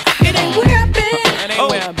you know. It ain't where I've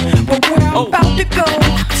been, but where I'm about to go.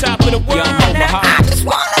 Top of the world. Now I just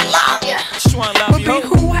wanna love you. Just wanna love you. But be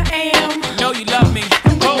who I am. Know you love me.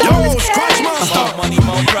 Yo, Scratch Master. Money,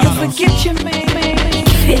 more problems. Forget your man.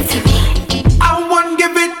 I want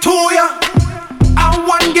give it to ya. I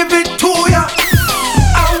want give it to ya.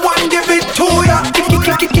 I want give it to ya. Give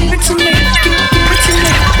it to me. Give it to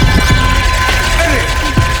me. Hey,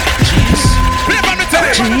 flip on the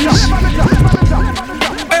tape.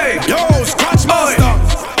 Hey, yo, Scratch Master.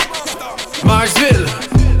 Marsville.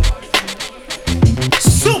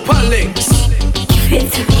 Super Links. Give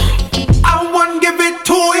it to me. I want give it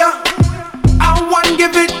to ya. I want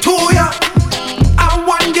give it to ya. I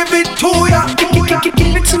want give it to ya. Give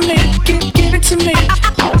it to me. Give it to me.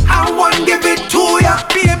 I want give it to ya,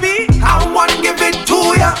 baby. I want give it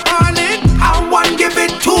to ya, darling. I want give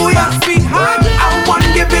it to ya, sweetheart. I want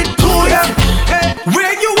give it to ya. Hey,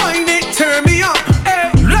 where you whine it, turn me on.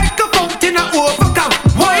 Hey, like a fountain I overcome.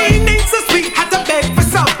 Whining so sweet, had to beg for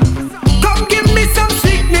some. Come give me some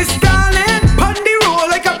sweetness, darling. Pon the roll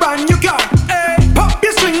like a brand new car. Hey, pop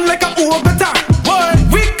your string like a overtime. What?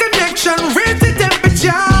 We connection, raise the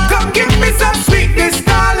temperature. Come give me some sweetness,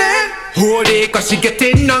 darling. Hold it, cause she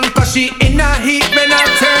getting on, cause she in a heat when I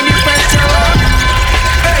turn the pressure up.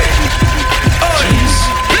 Hey, oh,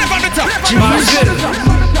 live on the top. Marshall,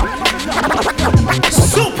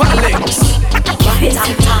 Super Links.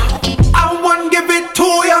 I want give it to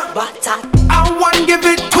ya. I want give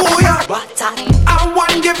it to ya. I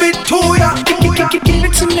want give it to ya. Give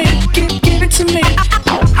it to me. Give it to me.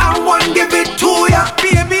 I want give it to ya,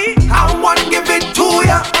 baby. I want give it to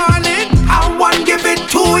ya, darling. I want give it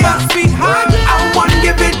to ya, sweetheart. I want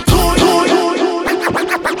give it to you.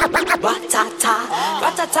 Ratata,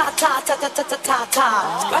 ratata, ta ta ta ta ta ta,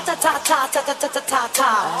 ratata, ta ta ta ta ta ta ta,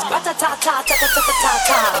 ratata, ta ta ta ta ta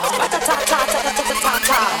ta, ratata, ta ta ta ta ta ta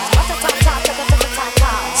ta, ratata, ta ta ta ta ta ta.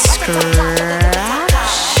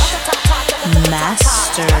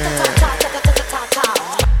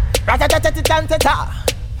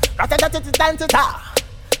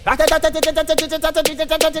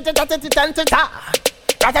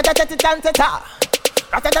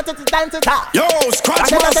 Scratch Master. Yo,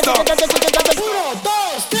 Scratch Master.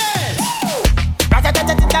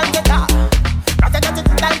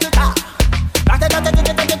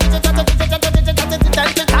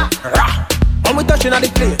 When we touching on the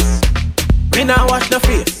place, we now wash the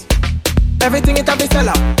face. Everything it have to sell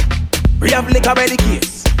out. We have liquor by the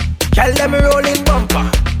case. Tell them rolling bumper,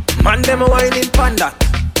 man them whining panda.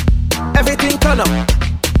 Everything turn up,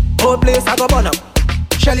 whole place I go burn up.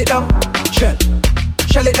 Shell it down, shell.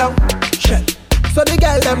 Shell it down, shell. So the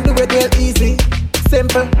girl them do it real easy,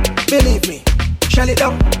 simple, believe me. Shell it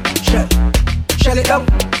down, shell. Shell it down,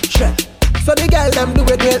 shell. So the girl them do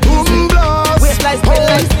it real easy. Wait like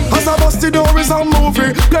as I bust the door is a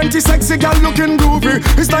movie. Plenty sexy girl looking groovy.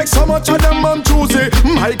 It's like so much of them I'm choosy.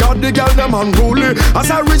 My God, the girl them unruly. As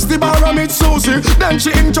I reach the bar I meet Susie. Then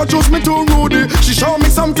she introduced me to Rudy. She showed me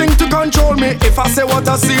something to control me. If I say what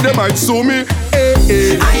I see, they might sue me. Hey,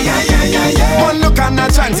 hey. One look and a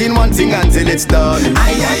chanting one thing until it's done.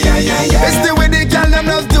 It's the way the girl them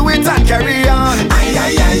just do it and carry on.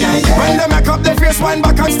 When they make up their face, wind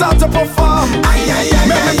back and start to perform.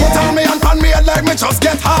 Make me put on me and pan me head like me just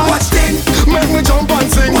get hard. Watch thing. Make me jump and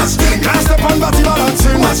sing. Watch thing. Can't step on body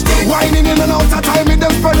balancing. Watch thing. Whining in and out of time, me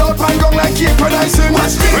them spread out and gong like cake when I sing.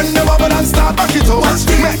 Watch thing. When the bubble and start back it up. Watch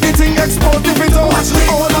thing. Make the thing explode if it out.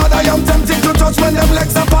 Oh Lord, I am tempted to touch when them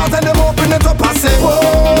legs apart and them open it up. I say,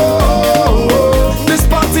 whoa, this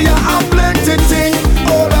party I have plenty thing.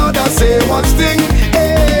 Oh Lord, I say, watch thing.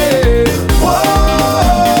 Hey,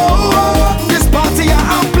 whoa, this party I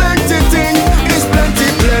have plenty thing. It's plenty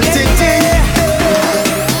thing.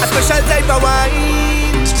 A special type of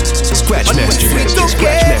wine. Scratch Master.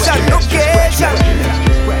 Occasion.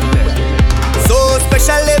 So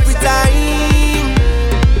special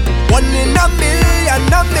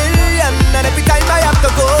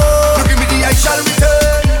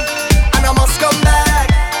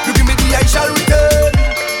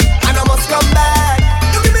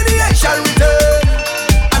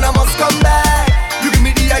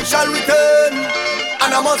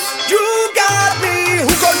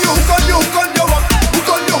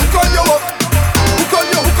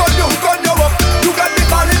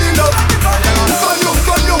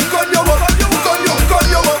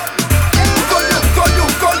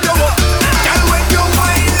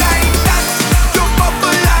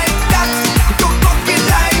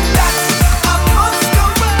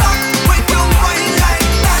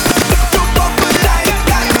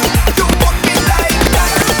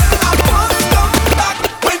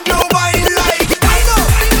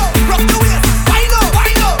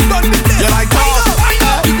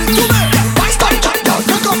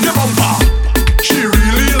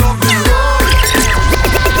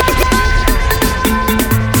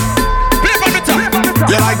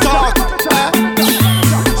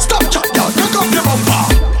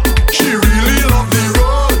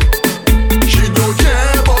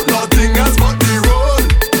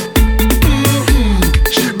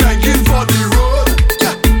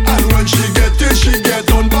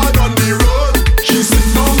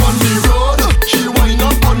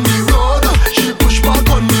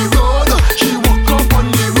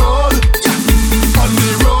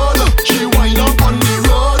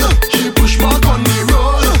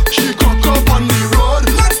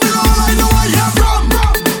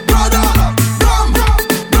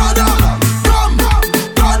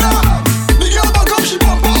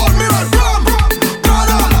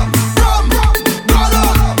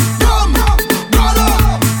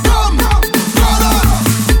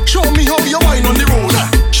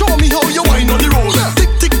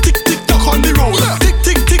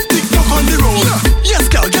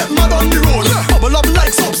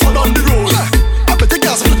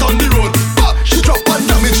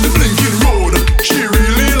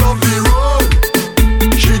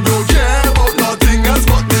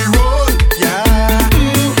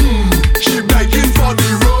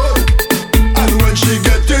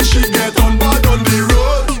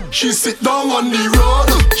She sit down on the road.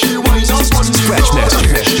 She winds up on the Scratch road.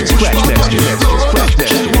 master, She scratch walk master, on the scratch road. master.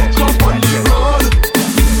 She walk up on the road.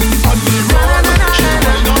 On the road. She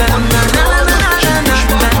wind up on the road. She push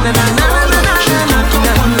back on the road. She walk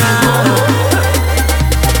up on the road.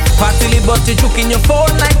 Partly but you juke in your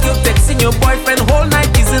phone like you're texting your boyfriend whole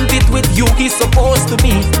night. Isn't it with you he's supposed to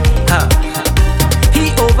be?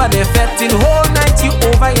 He over there fetting whole night. You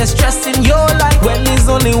over here stressing your life when there's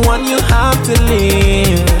only one you have to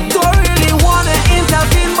live. Don't really wanna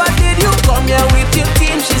intervene, but did you come here with your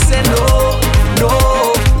team? She said no,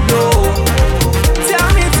 no, no. Tell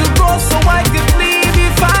me to go so I could leave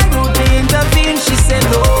if I would intervene. She said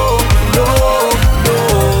no, no, no.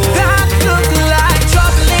 That look like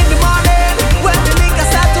trouble in the morning when the liquor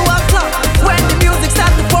start to o'clock, when the music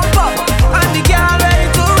start to pump up and the girl ready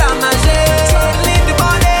to ramage. Trouble in the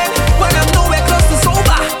morning when I'm nowhere close to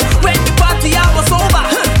sober, when the party hour was over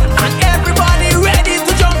and everybody ready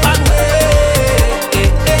to jump and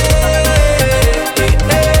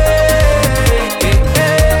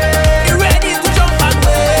ready to jump and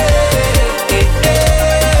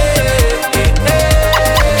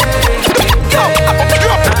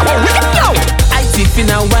I tiffin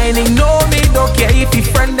and whining, no me, don't care if he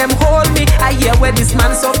friend them hold me. I hear where this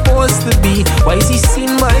man supposed to be. Why is he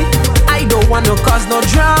seen boy? I don't wanna cause no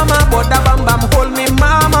drama, but that bam bam hold me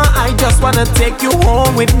mama. I just wanna take you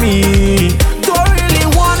home with me. Don't really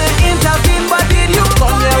wanna intervene, but did you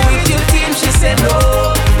come here with your team? She said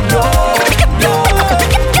no, no, no.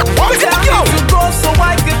 Tell me to go so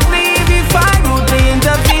I could leave if I would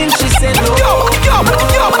intervene. She said no, no,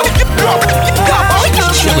 no.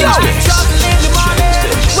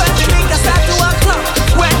 When the liquor start to o'clock,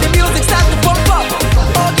 when the music start to pump up,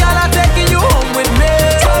 oh girl, I'm taking you home with me.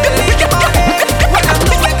 When I'm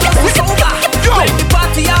nowhere close to sober, when the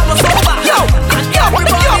party hour was over, and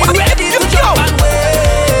everybody ready to jump and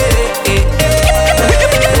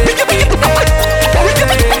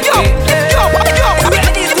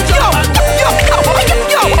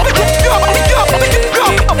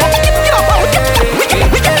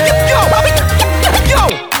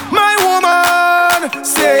My woman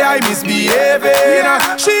say I misbehaving.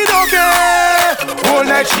 She don't care. Whole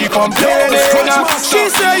night she complaining. She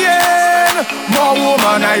saying, more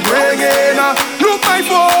woman I bring in. Look my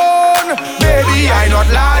phone, baby I not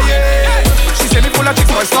lying. She say me full of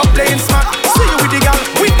chicks, boy stop playing smart. See you with the girl,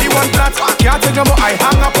 with the one flat. Can't take no more. I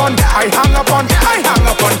hang up on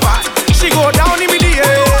fat. She go down in me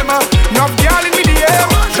DM. Enough girl in me DM.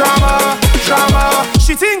 Drama, drama.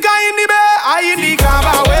 She think I in the bed, I in the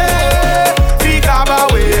cabaway. The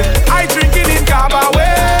cabaway. I drinking in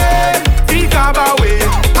cabaway. The cabaway.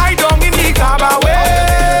 I down in the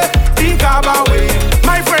cabaway. The cabaway.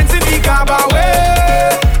 My friends in the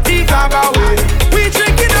cabaway. The cabaway. We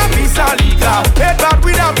drinking a piece of liquor. Head back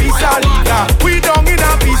with a piece of liquor. We down in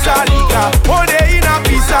a piece of liquor. One day in a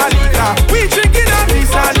piece of liquor. We drinking a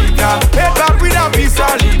piece of liquor. Head back with a piece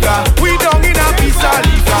of liquor. We down in a piece of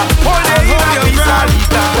liquor. One day in a piece of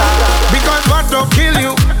liquor. Because what don't kill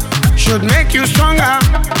you should make you stronger.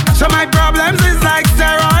 So my problems is like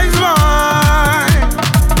steroids, boy.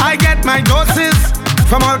 I get my doses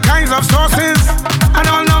from all kinds of sources, and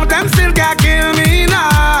all of them still can't kill me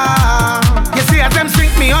now. You see, as them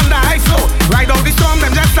sink me under ISO, ride out the storm,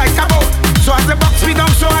 them just like a boat. So as they box me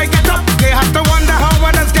down, so I get up. They have to wonder how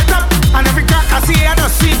others get up. And every crack I see, I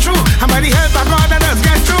just see through. And by the help of God, I just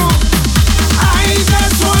get through. I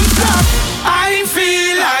just won't stop. I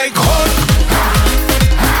feel like hope.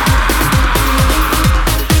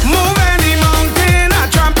 Move any mountain, I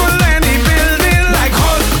trample any building like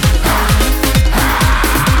Hulk.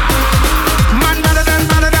 Man better than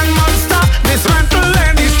monster. Dismantle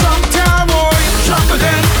any structure, boy. Trample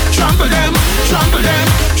them, trample them, trample them,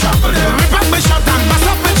 trample them. Rip up my shot and mash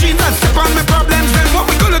up my jeans and step on my problems. Then what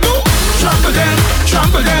we gonna do? Trample them,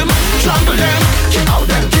 trample them, trample them.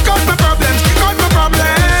 Kick out my problems, kick out my problems.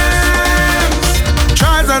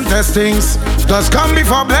 Trials and testings does come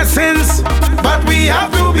before blessings, but we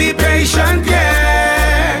have to be patient,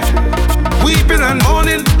 yeah. Weeping and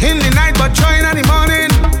mourning in the night, but joy in the morning.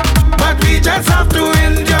 But we just have to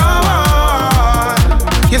endure.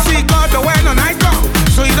 You see, God the way no night come,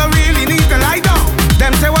 so you don't really need to lie down.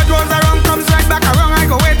 Them say what goes around comes right back around. I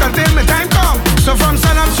go wait until my time come. So from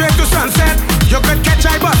sun up straight to sunset, you could catch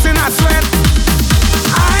I bust in a sweat.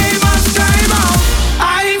 I must time out.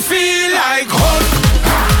 I feel like hope.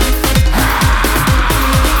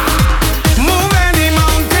 Move any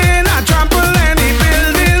mountain, I trample any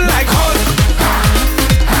building like Hulk.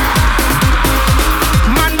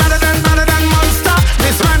 Man better than monster.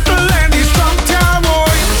 Dismantle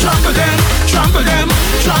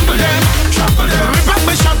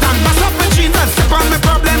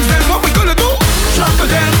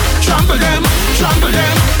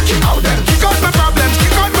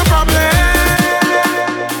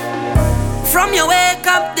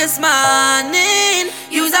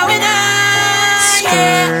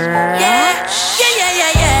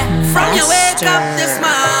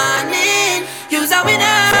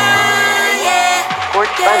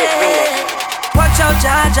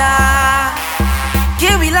Jaja.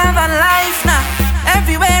 Give we love and life now.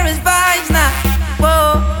 Everywhere is vibes now.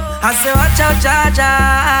 Whoa, I say watch out,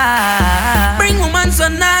 Jaja. Bring woman so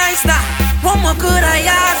nice now. What more could I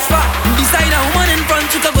ask for? Beside a woman in front,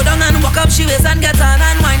 she can go down and walk up she waist and get on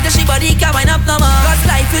and wind till she body can't wind up no more. Cause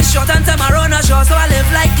life is short and tomorrow not sure, so I live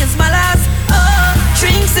like it's my last. Oh,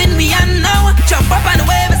 drinks in me and now, jump up and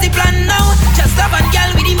wave is the plan now. Just love and girl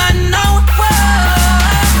with the man now.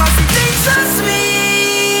 Whoa, cause it tastes so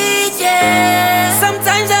sweet, yeah.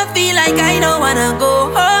 Sometimes I feel like I don't wanna go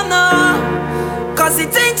home, no. Cause it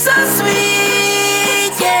tastes so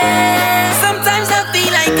sweet, yeah. Sometimes I feel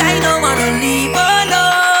like I don't wanna leave, oh no.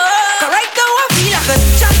 Cause right now I feel like a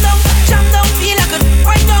jump down, feel like a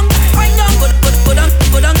wind down, go down,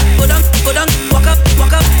 walk up,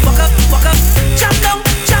 jump down,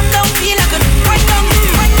 feel like a wind down, go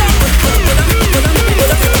down.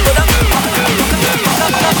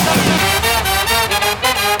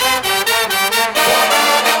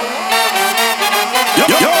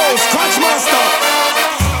 Yo, Scratch Master.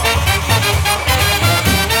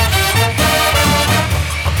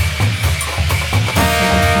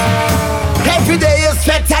 Every day is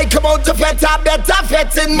sweat, I come out to sweat, I better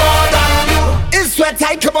sweating more than you. It's sweat,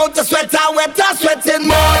 I come out to sweat, I wetter sweating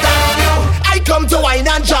more than you. I come to wine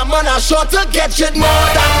and jam on a shot to catch it more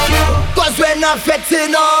than you. Cause when I'm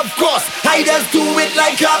sweating, of course, I just do it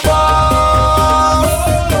like a boss.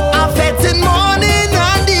 I'm sweating morning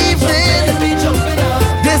and evening.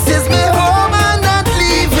 This is me home and not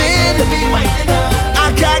leaving.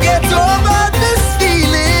 I can't get over this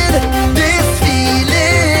feeling.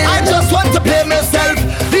 I just want to play myself.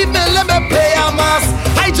 Leave me, let me play a mass.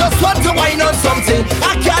 I just want to whine on something.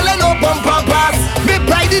 I can't let no bumper pass. Me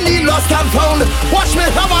pride in the lost and found. Watch me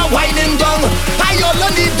how I'm whining down. I only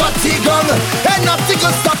need dirty gun. And nothing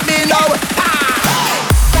can stop me now.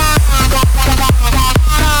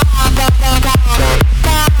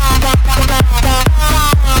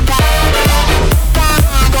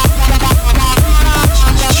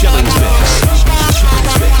 Chilling's mix.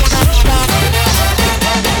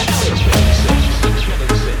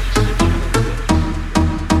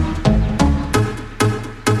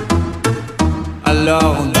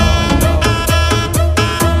 Alone.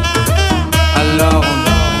 Alone.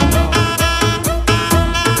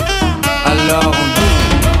 Alone.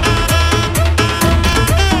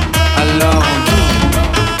 Alone.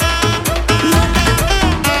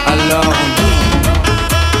 Alone. Alone.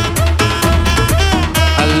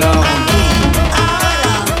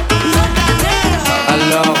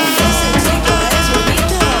 Alone.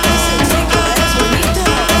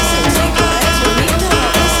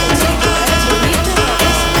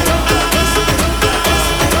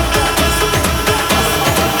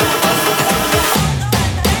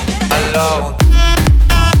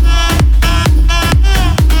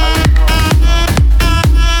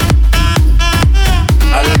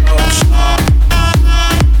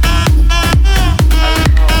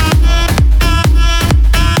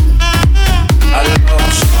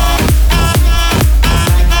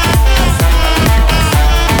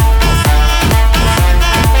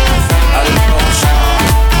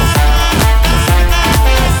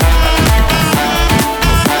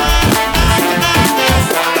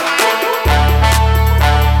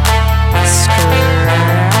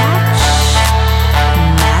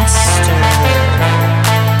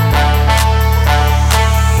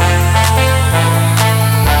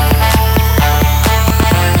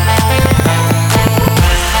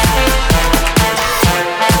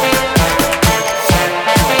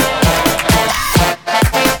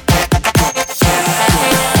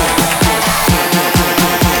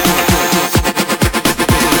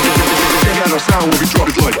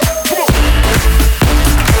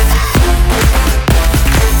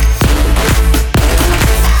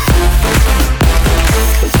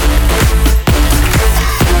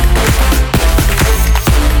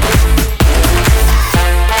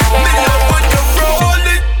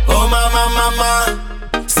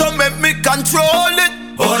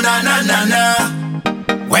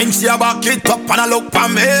 When she a back it up and a look for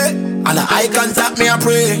me, and a eye contact me a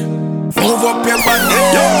pray. Move up your body,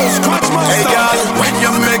 yo, Scratch Master. Hey girl, when you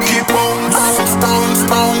make it bounce, bounce,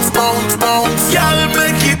 bounce, bounce, bounce. Girl,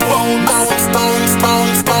 make it bounce, bounce, bounce,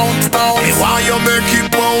 bounce, bounce, bounce. Hey, why you make it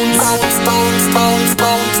bounce, bounce, bounce, bounce,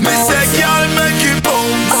 bounce? Me say, girl, make it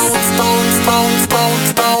bounce, bounce, bounce, bounce,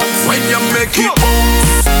 bounce, bounce. When you make it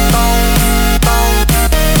bounce, bounce, bounce.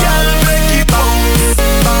 Girl, make it bounce,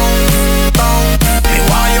 bounce, bounce. Hey,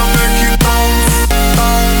 why you make it bounce,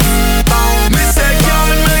 bounce, bounce? Me say, girl,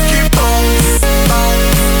 make it bounce,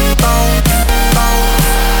 bounce, bounce, bounce.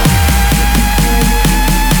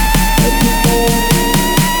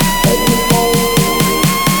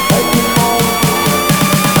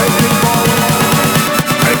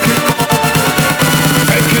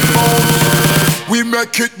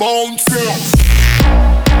 make it bounce.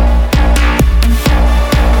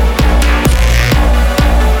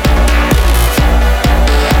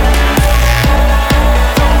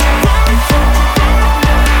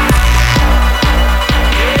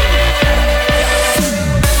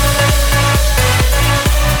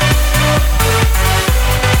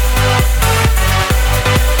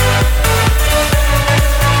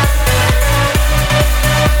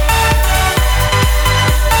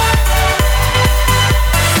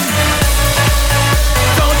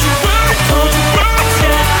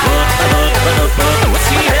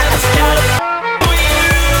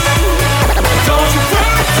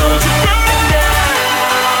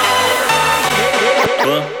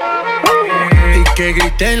 Que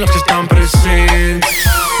griten los que están presentes.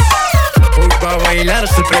 Hoy va a bailar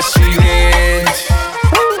este presidente.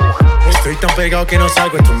 Estoy tan pegado que no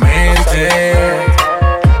salgo de tu mente.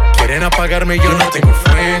 Quieren apagarme y yo no tengo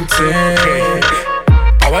frente.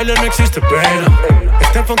 A bailar no existe pena.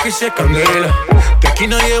 Este funky se candela. De aquí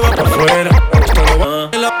nadie va para afuera. Esto lo va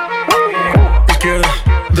en la izquierda,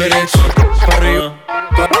 derecha, para arriba,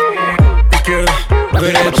 izquierda,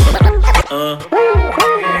 derecha.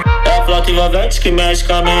 Flota envolvente que mexe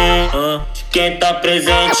com a mente. Quem tá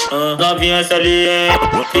presente, novinha saliente.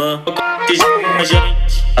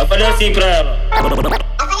 Eu falei assim pra ela.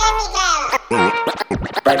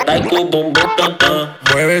 Vai com o bumbum tam tam.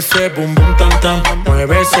 Mueve ese bum bum tam tam.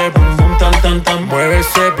 Mueve ese bum bum tam tam tam. Mueve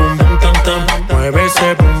ese bum bum tam tam. Mueve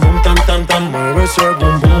ese bum bum tam tam tam. Mueve ese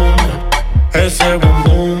bum bum. Ese bum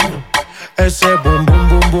bum. Ese bum bum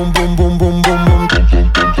bum bum bum bum bum bum bum.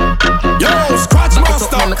 Yo, Scratch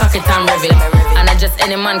Master. Me cock it and rev it, and I just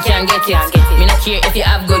any man can get it. Me not care if you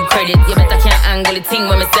have good credit. You better can't angle the thing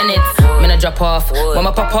when me send it. Me not drop off, when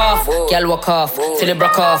me pop off. Girl walk off, till it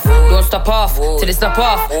broke off. Don't stop off, till it stop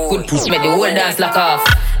off. Good push, make the whole dance lock off.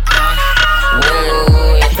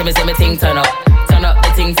 Whoa, tell me say me thing turn up. Turn up the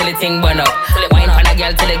thing till the thing burn up. Wine on a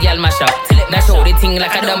girl till the girl mash up. Now show the thing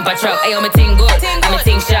like a dumper truck. Ayo, me thing good, and me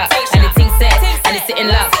thing sharp, and the thing set, and it's sitting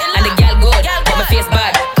locked, and the girl good, but my face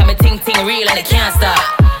bad. Ting real and it can't stop.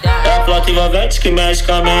 É a flota envolvente que mexe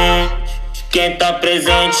com a mente. Quem tá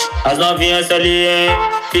presente, as novinhas salientes.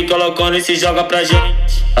 Fica loucona e se joga pra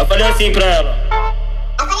gente. Eu falei assim pra ela.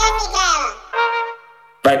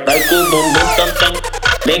 Vai com o bumbum tam tam.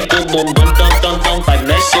 Vem com o bumbum tam tam tam. Vai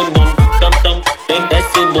mexe o bumbum.